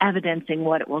begin evidencing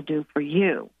what it will do for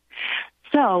you.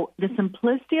 So the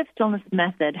simplicity of stillness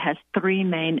method has three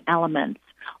main elements.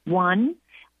 One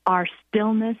are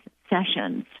stillness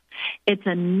sessions. It's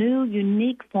a new,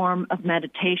 unique form of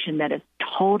meditation that is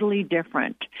totally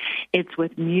different. It's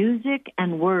with music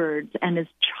and words and is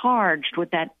charged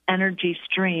with that energy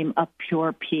stream of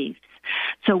pure peace.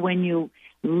 So when you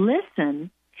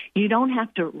listen, you don't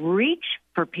have to reach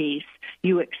for peace.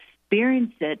 You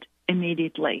experience it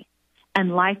immediately.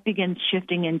 And life begins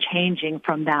shifting and changing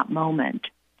from that moment.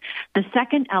 The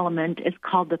second element is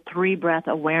called the 3-breath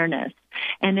awareness.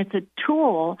 And it's a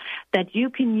tool that you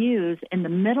can use in the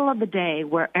middle of the day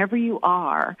wherever you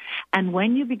are. And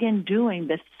when you begin doing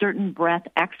this certain breath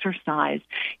exercise,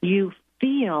 you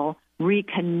feel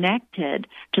reconnected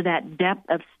to that depth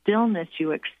of stillness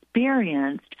you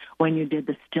experienced when you did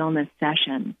the stillness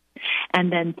session.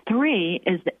 And then 3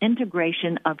 is the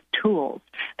integration of tools.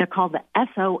 They're called the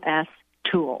SOS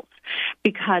tools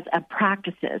because of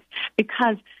practices,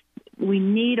 because we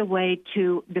need a way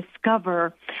to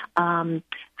discover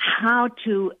how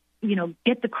to,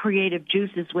 get the creative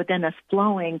juices within us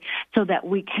flowing so that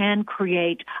we can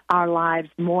create our lives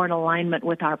more in alignment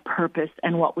with our purpose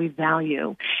and what we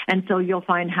value. And so you'll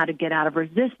find how to get out of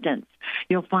resistance.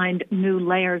 You'll find new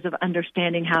layers of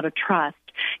understanding how to trust.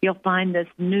 You'll find this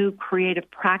new creative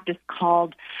practice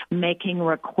called making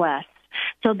requests.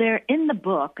 So there, in the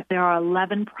book, there are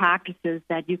 11 practices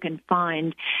that you can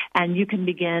find, and you can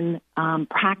begin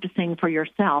practicing for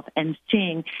yourself and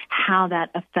seeing how that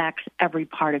affects every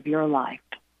part of your life.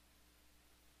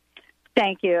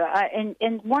 Thank you.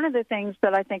 And one of the things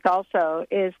that I think also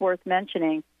is worth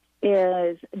mentioning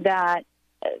is that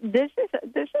this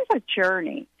is a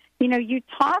journey. You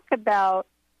talk about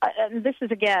this is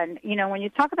again. When you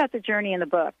talk about the journey in the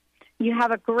book. You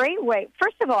have a great way.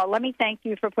 First of all, let me thank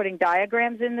you for putting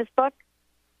diagrams in this book.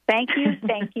 Thank you,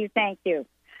 thank you, thank you.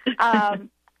 No, I'm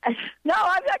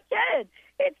not kidding.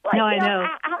 It's like, no, I know.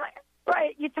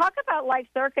 Right. You talk about life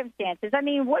circumstances. I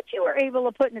mean, what you were able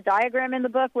to put in a diagram in the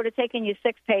book would have taken you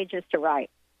 6 pages to write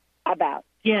about.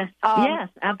 Yes, yes,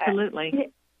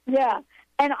 absolutely. Yeah,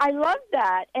 and I love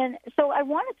that. And so I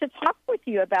wanted to talk with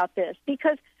you about this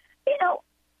because,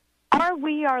 are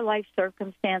we our life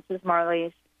circumstances,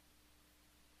 Marlise?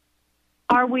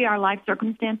 Are we our life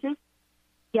circumstances?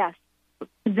 Yes.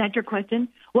 Is that your question?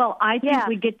 Well, I think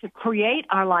we get to create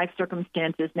our life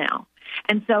circumstances now.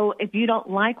 And so if you don't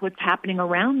like what's happening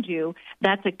around you,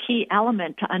 that's a key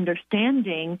element to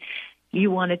understanding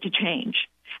you want it to change.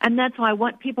 And that's why I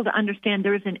want people to understand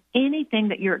there isn't anything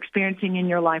that you're experiencing in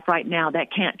your life right now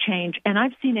that can't change. And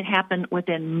I've seen it happen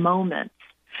within moments.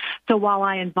 So while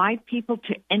I invite people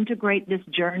to integrate this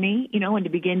journey, and to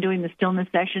begin doing the stillness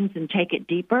sessions and take it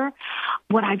deeper,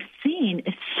 what I've seen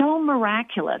is so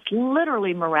miraculous,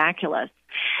 literally miraculous.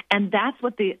 And that's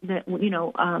what in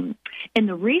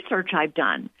the research I've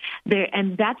done there,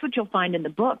 and that's what you'll find in the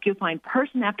book. You'll find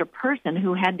person after person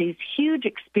who had these huge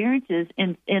experiences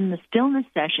in the stillness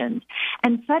sessions.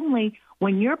 And suddenly,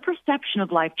 when your perception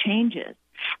of life changes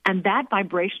and that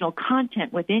vibrational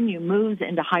content within you moves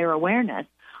into higher awareness,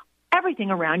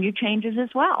 everything around you changes as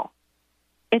well.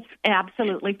 It's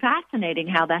absolutely fascinating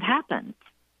how that happens.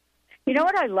 You know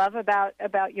what I love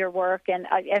about your work, and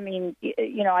I mean,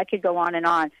 I could go on and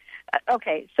on.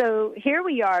 Okay, so here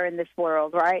we are in this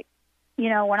world, right?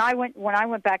 When I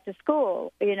went back to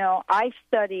school, I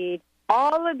studied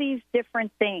all of these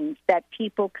different things that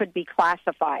people could be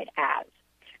classified as,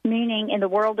 meaning in the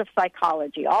world of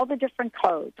psychology, all the different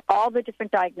codes, all the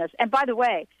different diagnoses. And by the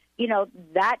way,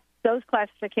 those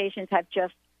classifications have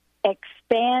just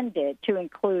expanded to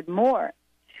include more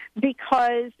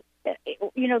because,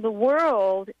 the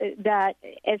world that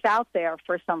is out there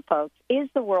for some folks is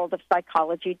the world of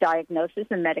psychology, diagnosis,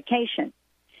 and medication.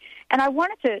 And I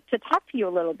wanted to talk to you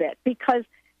a little bit because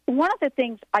one of the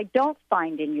things I don't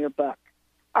find in your book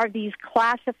are these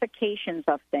classifications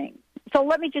of things. So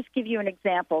let me just give you an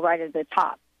example right at the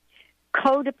top.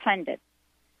 Codependent.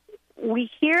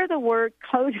 We hear the word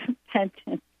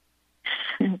codependent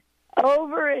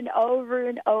over and over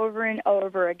and over and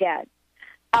over again.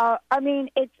 I mean,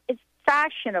 it's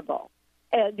fashionable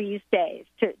these days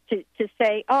to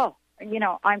say, oh,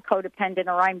 I'm codependent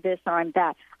or I'm this or I'm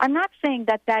that. I'm not saying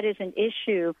that is an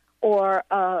issue or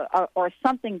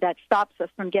something that stops us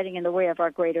from getting in the way of our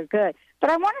greater good. But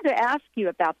I wanted to ask you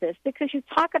about this because you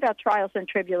talk about trials and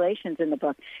tribulations in the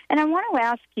book. And I want to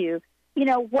ask you,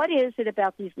 what is it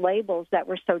about these labels that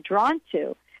we're so drawn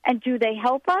to? And do they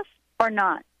help us or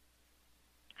not?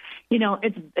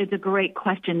 It's a great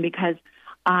question because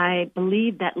I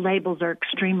believe that labels are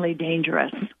extremely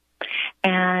dangerous.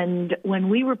 And when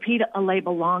we repeat a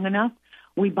label long enough,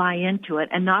 we buy into it.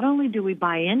 And not only do we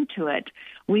buy into it,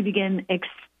 we begin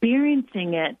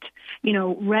experiencing it,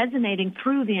 resonating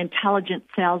through the intelligent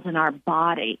cells in our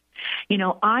body.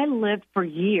 I lived for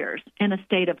years in a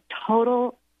state of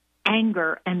total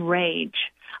anger and rage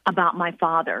about my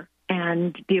father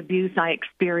and the abuse I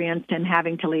experienced in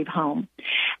having to leave home.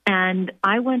 And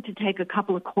I went to take a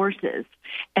couple of courses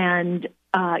and,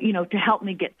 to help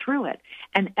me get through it.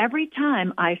 And every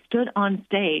time I stood on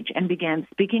stage and began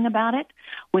speaking about it,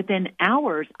 within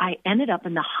hours, I ended up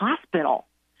in the hospital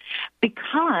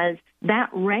because that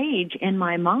rage in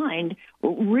my mind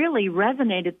really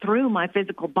resonated through my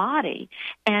physical body,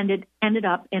 and it ended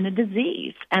up in a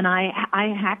disease. And I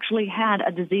actually had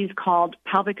a disease called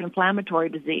pelvic inflammatory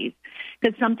disease,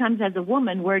 because sometimes as a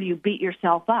woman, where do you beat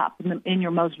yourself up? In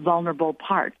your most vulnerable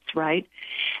parts, right?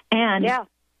 And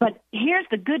But here's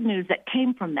the good news that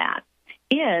came from that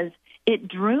is it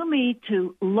drew me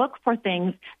to look for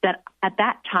things that at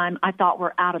that time I thought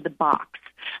were out of the box.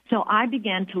 So I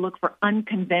began to look for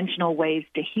unconventional ways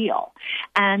to heal.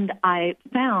 And I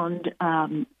found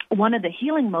one of the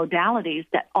healing modalities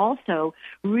that also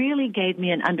really gave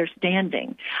me an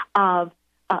understanding of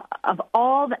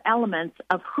all the elements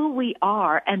of who we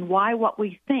are and why what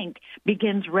we think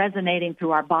begins resonating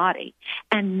through our body.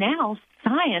 And now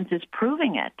science is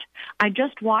proving it. I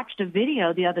just watched a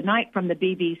video the other night from the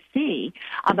BBC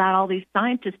about all these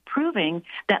scientists proving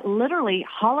that literally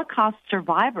Holocaust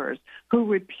survivors who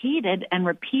repeated and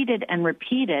repeated and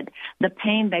repeated the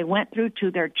pain they went through to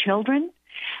their children,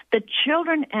 the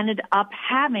children ended up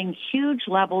having huge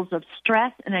levels of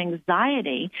stress and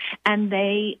anxiety, and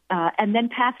then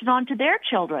passed it on to their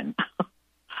children.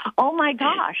 Oh my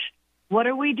gosh. What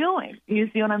are we doing? You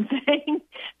see what I'm saying?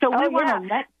 So we want to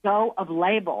let go of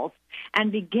labels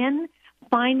and begin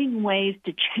finding ways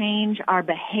to change our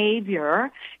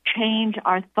behavior, change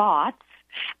our thoughts,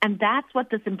 and that's what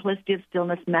the Simplicity of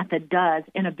Stillness method does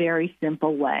in a very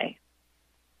simple way.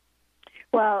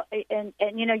 Well, and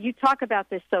you talk about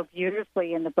this so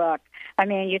beautifully in the book. I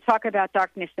mean, you talk about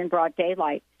darkness in broad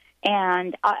daylight.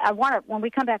 And I want to, when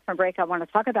we come back from break, I want to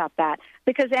talk about that,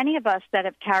 because any of us that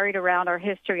have carried around our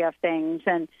history of things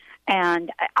and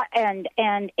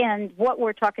what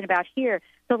we're talking about here,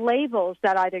 the labels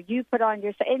that either you put on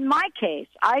yourself. In my case,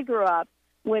 I grew up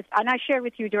with, and I shared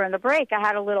with you during the break, I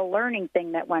had a little learning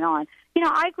thing that went on.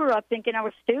 I grew up thinking I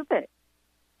was stupid.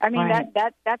 I mean,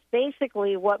 that's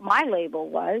basically what my label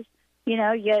was. You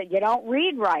don't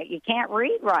read right. You can't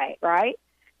read right, right?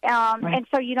 And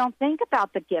so you don't think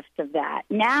about the gift of that.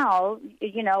 Now,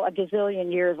 a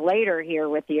gazillion years later here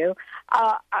with you,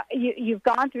 you've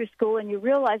gone through school and you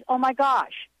realize, oh, my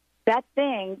gosh, that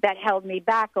thing that held me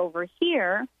back over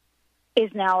here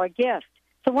is now a gift.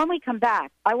 So when we come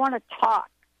back, I want to talk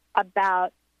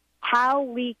about how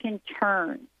we can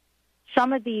turn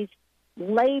some of these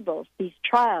labels, these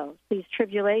trials, these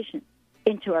tribulations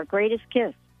into our greatest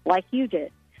gifts, like you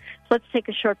did. Let's take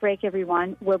a short break,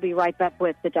 everyone. We'll be right back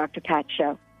with the Dr. Pat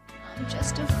Show. I'm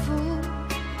just a fool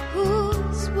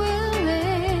who's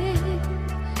willing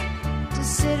to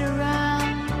sit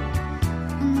around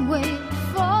and wait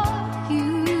for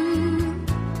you.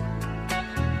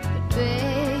 But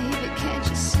baby, can't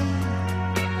you see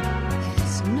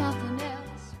there's nothing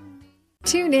else for me?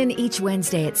 Tune in each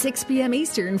Wednesday at 6 p.m.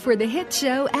 Eastern for the hit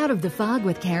show Out of the Fog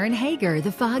with Karen Hager,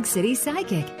 the Fog City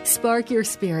Psychic. Spark your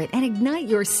spirit and ignite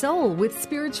your soul with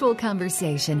spiritual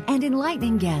conversation and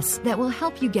enlightening guests that will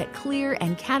help you get clear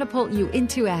and catapult you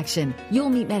into action. You'll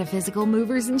meet metaphysical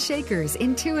movers and shakers,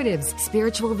 intuitives,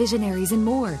 spiritual visionaries, and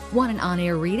more. Want an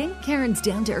on-air reading? Karen's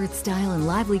down-to-earth style and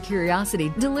lively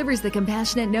curiosity delivers the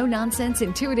compassionate, no-nonsense,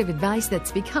 intuitive advice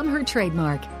that's become her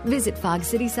trademark. Visit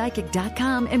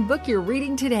fogcitypsychic.com and book your reading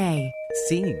today.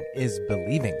 Seeing is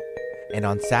believing. And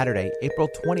on Saturday, April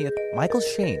 20th, Michael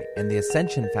Shane and the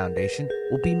Ascension Foundation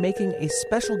will be making a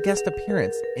special guest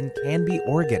appearance in Canby,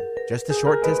 Oregon, just a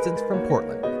short distance from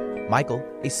Portland. Michael,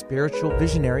 a spiritual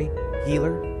visionary,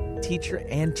 healer, teacher,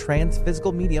 and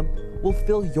trans-physical medium, will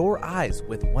fill your eyes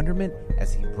with wonderment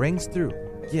as he brings through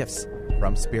gifts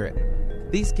from Spirit.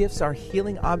 These gifts are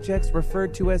healing objects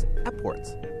referred to as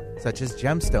apports, such as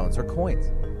gemstones or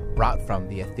coins, brought from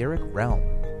the etheric realm.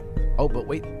 Oh, but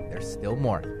wait, there's still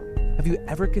more. Have you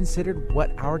ever considered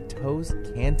what our toes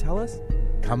can tell us?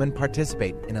 Come and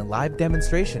participate in a live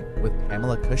demonstration with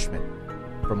Pamela Cushman.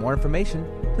 For more information,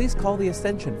 please call the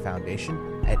Ascension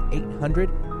Foundation at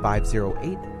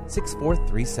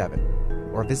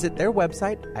 800-508-6437 or visit their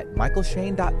website at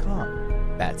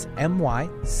michaelshane.com. That's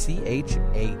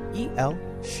MYCHAEL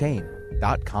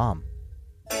Shane.com.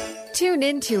 Tune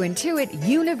into Intuit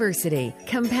University,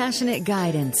 compassionate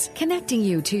guidance, connecting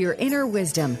you to your inner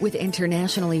wisdom with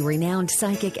internationally renowned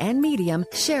psychic and medium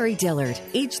Sherry Dillard.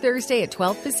 Each Thursday at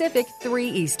 12 Pacific, 3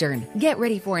 Eastern. Get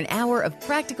ready for an hour of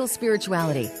practical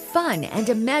spirituality, fun, and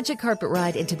a magic carpet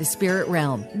ride into the spirit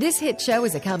realm. This hit show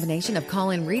is a combination of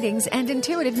call-in readings and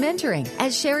intuitive mentoring,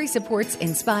 as Sherry supports,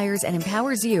 inspires, and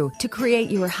empowers you to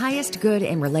create your highest good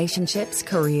in relationships,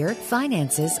 career,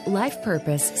 finances, life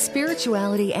purpose,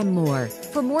 spirituality, and more.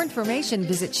 For more information,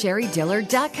 visit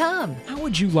SherryDillard.com. How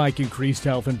would you like increased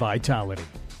health and vitality?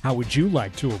 How would you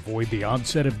like to avoid the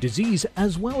onset of disease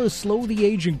as well as slow the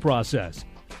aging process?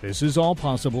 This is all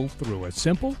possible through a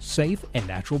simple, safe, and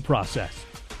natural process.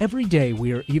 Every day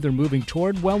we are either moving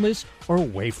toward wellness or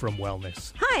away from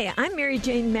wellness. Hi, I'm Mary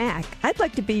Jane Mack. I'd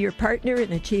like to be your partner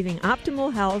in achieving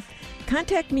optimal health.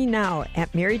 Contact me now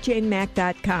at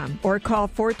maryjanemack.com or call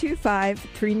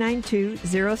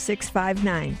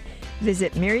 425-392-0659.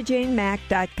 Visit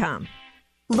maryjanemack.com.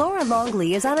 Laura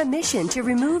Longley is on a mission to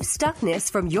remove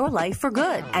stuckness from your life for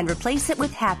good and replace it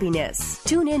with happiness.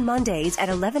 Tune in Mondays at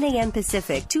 11 a.m.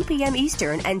 Pacific, 2 p.m.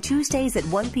 Eastern, and Tuesdays at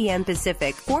 1 p.m.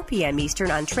 Pacific, 4 p.m.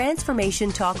 Eastern on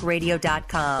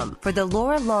TransformationTalkRadio.com for The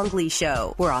Laura Longley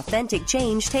Show, where authentic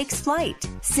change takes flight.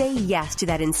 Say yes to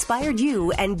that inspired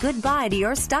you and goodbye to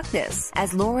your stuckness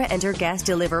as Laura and her guests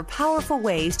deliver powerful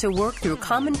ways to work through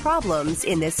common problems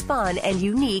in this fun and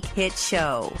unique hit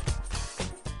show.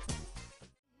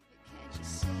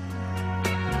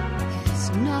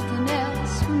 Nothing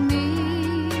else for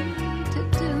me to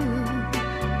do.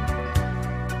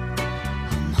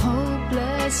 I'm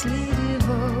hopelessly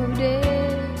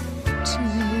devoted to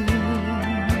you.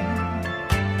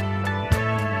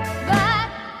 But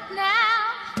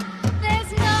now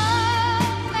there's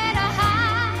nowhere to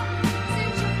hide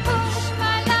since you pushed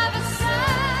my love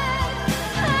aside.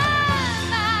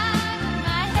 I'm out of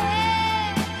my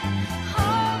head,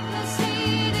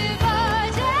 hopelessly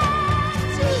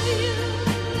devoted to you.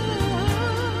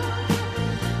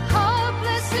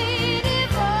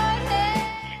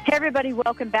 Hey, everybody,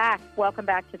 welcome back. Welcome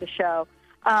back to the show.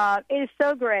 It is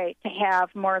so great to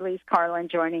have Marlise Karlin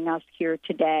joining us here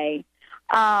today.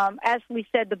 As we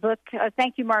said, the book,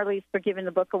 thank you, Marlise, for giving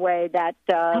the book away that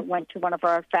went to one of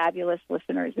our fabulous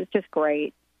listeners. It's just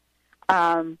great.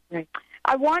 I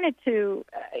wanted to,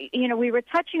 we were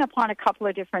touching upon a couple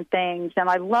of different things, and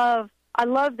I love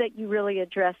that you really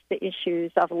addressed the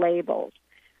issues of labels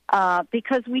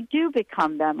because we do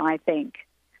become them, I think,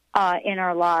 in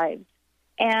our lives.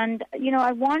 And,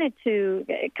 I wanted to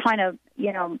kind of,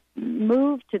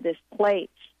 move to this place,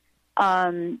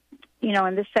 in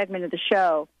this segment of the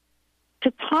show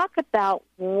to talk about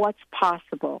what's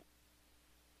possible.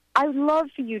 I would love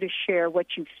for you to share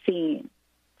what you've seen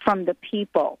from the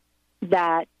people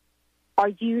that are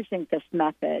using this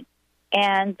method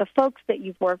and the folks that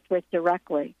you've worked with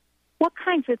directly. What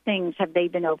kinds of things have they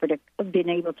been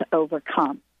able to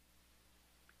overcome?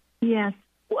 Yes.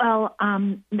 Well,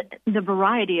 the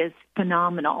variety is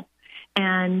phenomenal,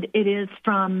 and it is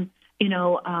from,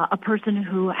 a person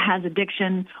who has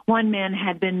addiction. One man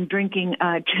had been drinking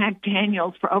Jack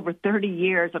Daniels for over 30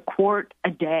 years, a quart a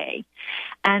day,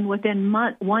 and within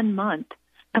 1 month,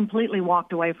 completely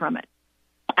walked away from it.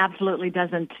 Absolutely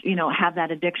doesn't, have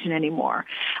that addiction anymore.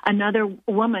 Another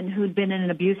woman who'd been in an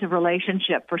abusive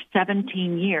relationship for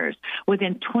 17 years,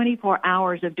 within 24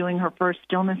 hours of doing her first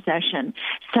stillness session,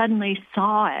 suddenly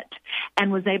saw it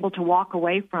and was able to walk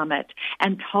away from it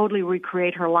and totally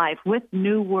recreate her life with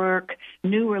new work,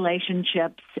 new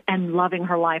relationships, and loving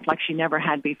her life like she never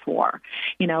had before.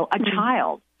 A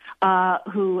child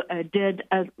who did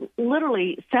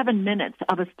literally 7 minutes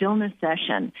of a stillness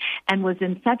session and was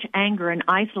in such anger and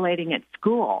isolating at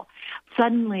school,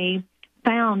 suddenly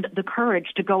found the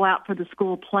courage to go out for the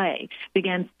school play,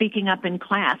 began speaking up in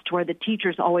class to where the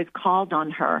teachers always called on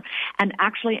her, and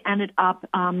actually ended up,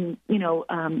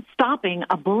 stopping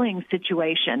a bullying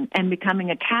situation and becoming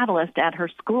a catalyst at her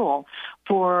school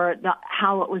for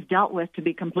how it was dealt with to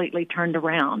be completely turned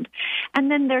around. And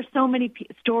then there's so many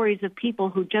stories of people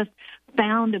who just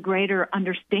found a greater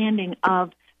understanding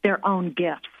of their own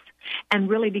gifts and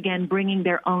really began bringing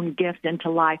their own gift into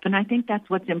life. And I think that's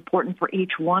what's important for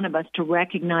each one of us to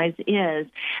recognize, is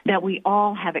that we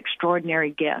all have extraordinary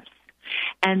gifts.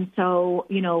 And so,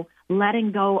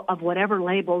 letting go of whatever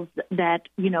labels that,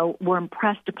 were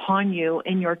impressed upon you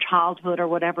in your childhood or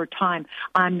whatever time.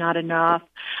 I'm not enough.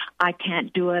 I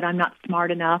can't do it. I'm not smart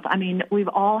enough. I mean, we've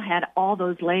all had all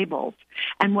those labels.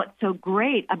 And what's so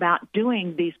great about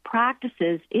doing these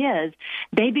practices is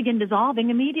they begin dissolving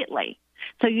immediately.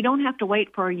 So you don't have to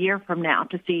wait for a year from now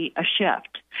to see a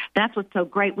shift. That's what's so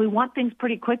great. We want things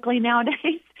pretty quickly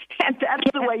nowadays, and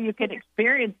that's the way you can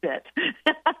experience it.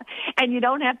 And you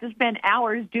don't have to spend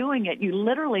hours doing it. You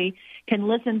literally can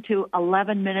listen to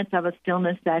 11 minutes of a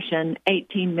stillness session,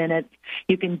 18 minutes.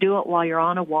 You can do it while you're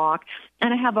on a walk.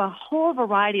 And I have a whole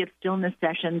variety of stillness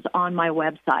sessions on my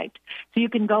website. So you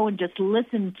can go and just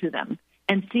listen to them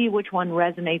and see which one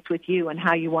resonates with you and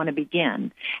how you want to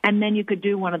begin. And then you could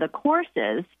do one of the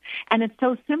courses, and it's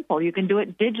so simple. You can do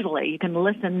it digitally. You can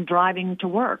listen driving to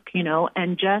work,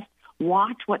 and just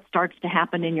watch what starts to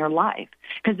happen in your life.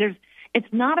 Because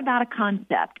it's not about a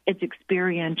concept. It's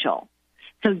experiential.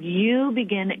 So you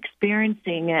begin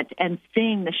experiencing it and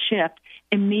seeing the shift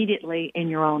immediately in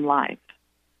your own life.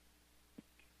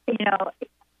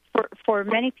 For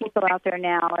many people out there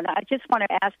now, and I just want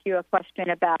to ask you a question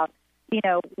about,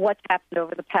 what's happened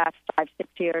over the past 5-6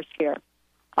 years here.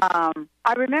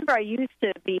 I remember I used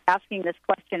to be asking this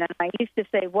question, and I used to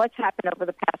say, what's happened over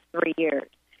the past 3 years?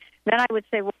 Then I would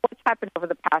say, well, what's happened over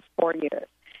the past 4 years?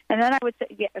 And then I would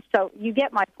say, so you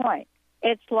get my point.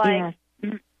 It's like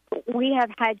we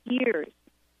have had years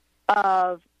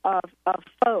of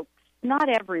folks, not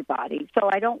everybody, so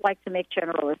I don't like to make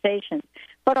generalizations,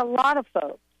 but a lot of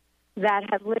folks that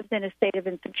have lived in a state of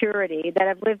insecurity, that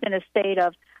have lived in a state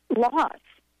of loss.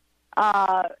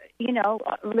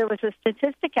 There was a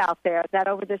statistic out there that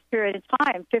over this period of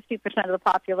time, 50% of the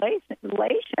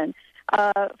population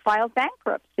filed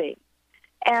bankruptcy.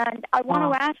 And I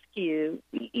want to ask you,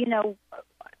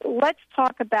 let's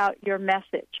talk about your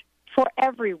message for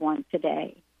everyone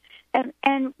today.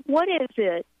 And what is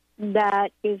it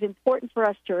that is important for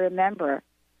us to remember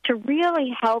to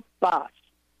really help us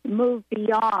move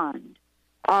beyond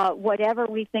whatever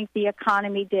we think the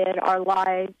economy did, our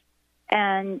lives,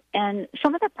 and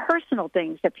some of the personal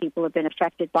things that people have been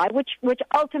affected by, which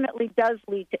ultimately does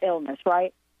lead to illness,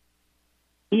 right?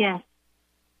 Yes.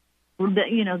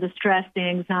 The stress, the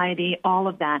anxiety, all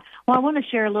of that. Well, I want to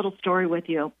share a little story with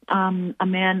you. A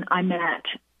man I met,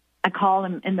 I call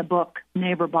him in the book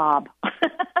Neighbor Bob.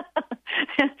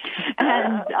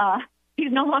 And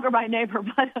he's no longer my neighbor,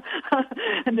 but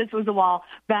and this was a while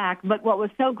back. But what was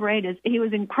so great is he was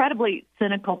an incredibly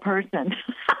cynical person.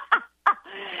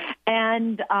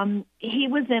 And he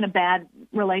was in a bad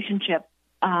relationship,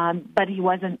 but he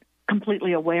wasn't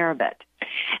completely aware of it.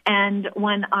 And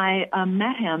when I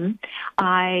met him,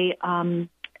 I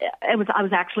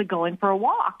was actually going for a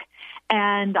walk.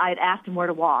 And I had asked him where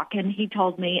to walk, and he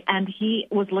told me, and he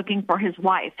was looking for his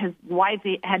wife. His wife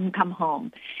hadn't come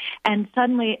home. And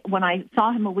suddenly, when I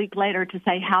saw him a week later to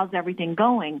say, how's everything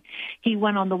going, he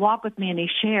went on the walk with me, and he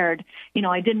shared,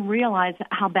 I didn't realize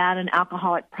how bad an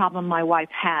alcoholic problem my wife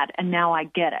had, and now I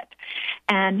get it.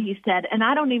 And he said, and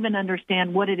I don't even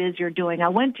understand what it is you're doing. I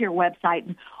went to your website,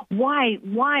 and why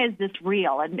is this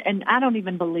real? And I don't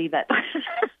even believe it.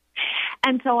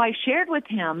 And so I shared with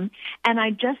him, and I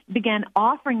just began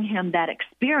offering him that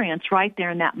experience right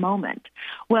there in that moment.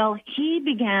 Well, he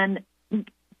began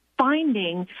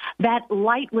finding that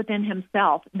light within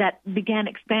himself that began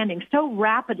expanding so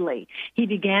rapidly. He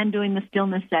began doing the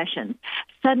stillness sessions.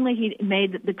 Suddenly he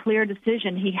made the clear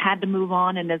decision he had to move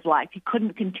on in his life. He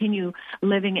couldn't continue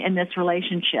living in this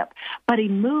relationship. But he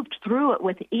moved through it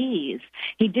with ease.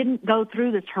 He didn't go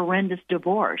through this horrendous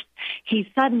divorce.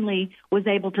 He suddenly was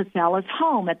able to sell his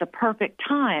home at the perfect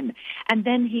time. And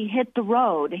then he hit the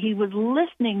road. He was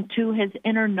listening to his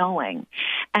inner knowing.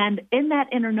 And in that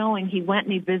inner knowing, he went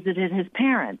and he visited his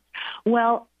parents.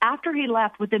 Well, after he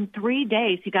left, within 3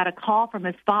 days, he got a call from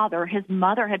his father. His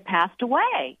mother had passed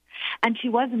away, and she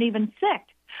wasn't even sick.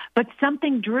 But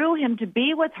something drew him to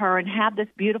be with her and have this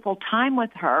beautiful time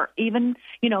with her, even,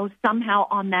 somehow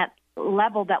on that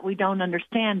level that we don't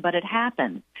understand, but it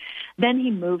happened. Then he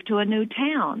moved to a new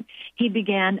town. He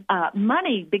began,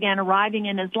 money began arriving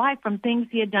in his life from things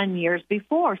he had done years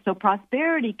before. So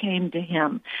prosperity came to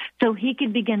him. So he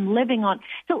could begin living on.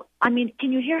 So,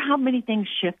 can you hear how many things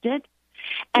shifted?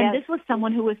 And This was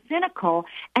someone who was cynical,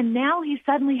 and now he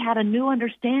suddenly had a new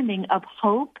understanding of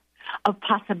hope, of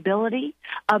possibility,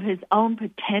 of his own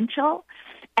potential,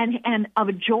 and of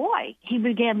joy. He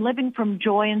began living from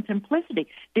joy and simplicity.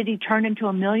 Did he turn into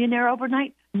a millionaire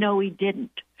overnight? No, he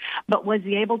didn't. But was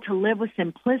he able to live with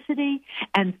simplicity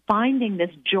and finding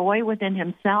this joy within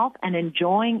himself and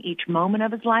enjoying each moment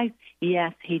of his life?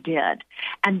 Yes, he did.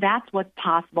 And that's what's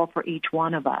possible for each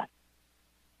one of us.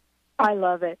 I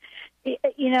love it.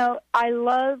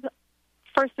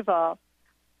 First of all,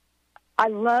 I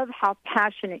love how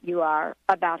passionate you are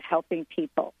about helping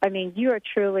people. You are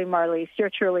truly, Marlise,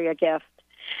 you're truly a gift.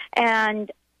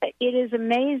 And it is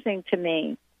amazing to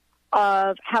me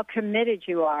of how committed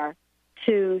you are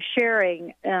to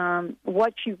sharing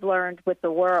what you've learned with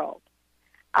the world.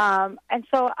 And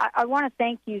so I want to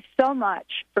thank you so much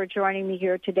for joining me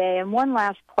here today. And one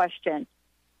last question.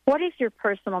 What is your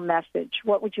personal message?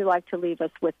 What would you like to leave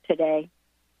us with today?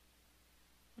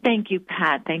 Thank you,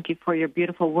 Pat. Thank you for your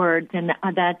beautiful words. And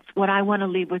that's what I want to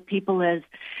leave with people is,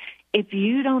 if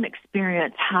you don't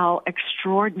experience how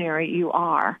extraordinary you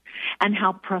are and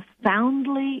how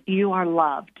profoundly you are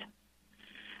loved,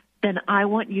 then I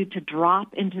want you to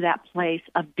drop into that place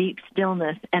of deep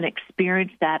stillness and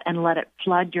experience that and let it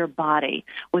flood your body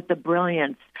with the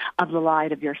brilliance of the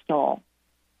light of your soul.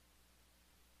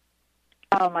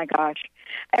 Oh, my gosh.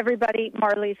 Everybody,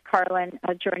 Marlise Karlin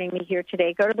joining me here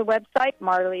today. Go to the website,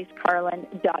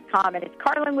 marlisekarlin.com, and it's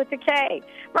Karlin with a K.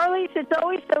 Marlise, it's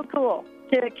always so cool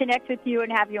to connect with you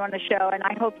and have you on the show, and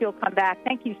I hope you'll come back.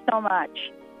 Thank you so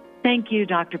much. Thank you,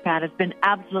 Dr. Pat. It's been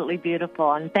absolutely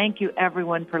beautiful, and thank you,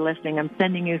 everyone, for listening. I'm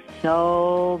sending you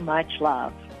so much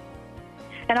love.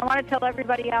 And I want to tell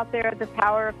everybody out there the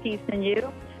power of peace in you.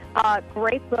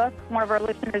 Great book. One of our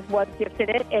listeners was gifted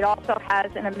it. It also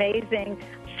has an amazing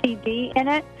CD in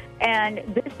it, and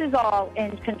this is all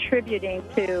in contributing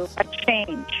to a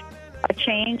change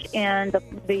in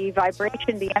the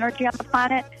vibration, the energy on the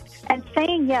planet, and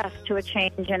saying yes to a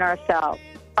change in ourselves.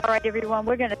 All right, everyone,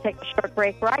 we're going to take a short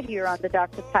break right here on the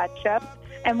Dr. Pat Show.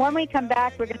 And when we come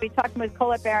back, we're going to be talking with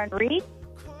Colette Baron-Reed.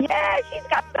 Yeah, she's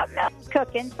got something else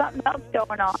cooking, something else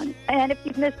going on. And if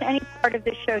you've missed any part of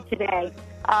this show today,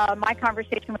 my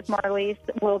conversation with Marlise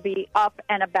will be up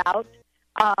and about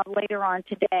later on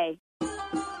today.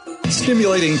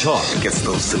 Stimulating talk. It gets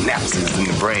those synapses in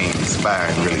the brain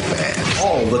firing really fast.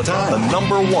 All the time. The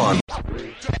number one.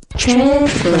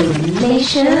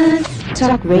 Transformation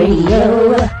Talk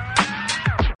Radio.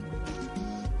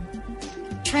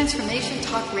 Transformation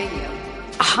Talk Radio,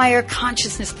 a higher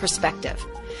consciousness perspective.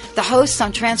 The hosts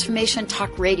on Transformation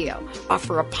Talk Radio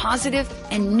offer a positive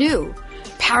and new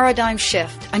paradigm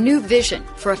shift, a new vision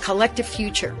for a collective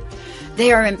future.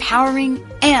 They are empowering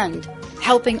and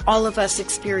helping all of us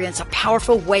experience a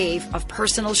powerful wave of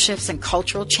personal shifts and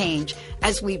cultural change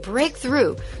as we break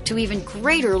through to even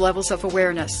greater levels of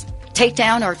awareness. Take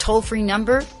down our toll-free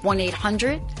number,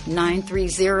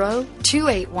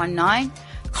 1-800-930-2819.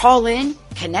 Call in,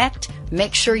 connect,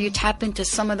 make sure you tap into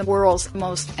some of the world's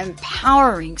most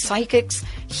empowering psychics,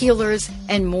 healers,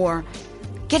 and more.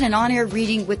 Get an on-air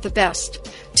reading with the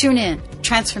best. Tune in,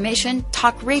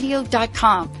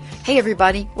 transformationtalkradio.com. Hey,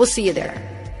 everybody, we'll see you there.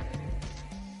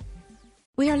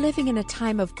 We are living in a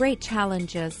time of great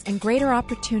challenges and greater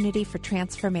opportunity for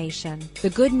transformation. The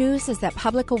good news is that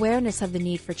public awareness of the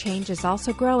need for change is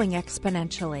also growing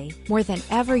exponentially. More than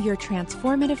ever, your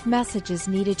transformative message is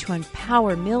needed to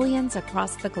empower millions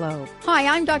across the globe. Hi,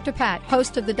 I'm Dr. Pat,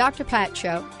 host of the Dr. Pat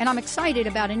Show, and I'm excited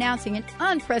about announcing an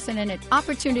unprecedented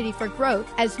opportunity for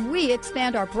growth as we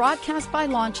expand our broadcast by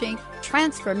launching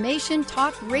Transformation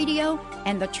Talk Radio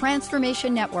and the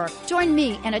Transformation Network. Join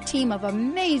me and a team of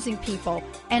amazing people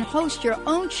and host your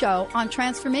own show on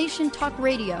Transformation Talk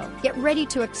Radio. Get ready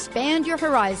to expand your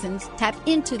horizons, tap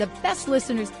into the best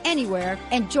listeners anywhere,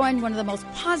 and join one of the most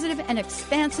positive and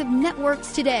expansive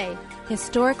networks today.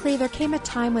 Historically, there came a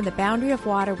time when the boundary of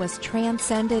water was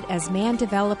transcended as man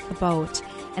developed the boat,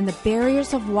 and the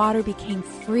barriers of water became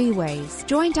freeways.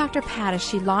 Join Dr. Pat as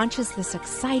she launches this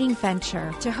exciting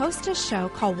venture. To host a show,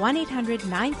 call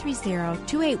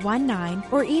 1-800-930-2819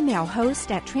 or email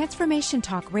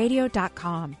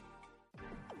host@transformationtalkradio.com.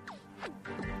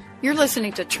 You're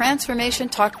listening to Transformation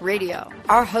Talk Radio.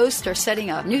 Our hosts are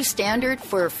setting a new standard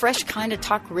for a fresh kind of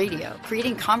talk radio,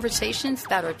 creating conversations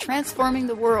that are transforming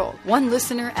the world, one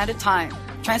listener at a time.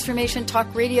 Transformation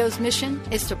Talk Radio's mission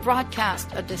is to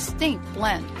broadcast a distinct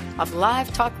blend of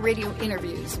live talk radio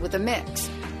interviews with a mix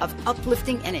of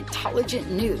uplifting and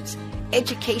intelligent news,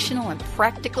 educational and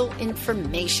practical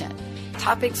information.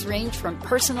 Topics range from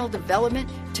personal development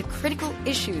to critical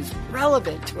issues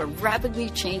relevant to a rapidly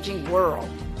changing world.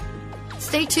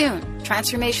 Stay tuned.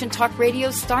 Transformation Talk Radio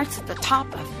starts at the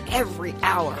top of every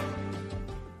hour.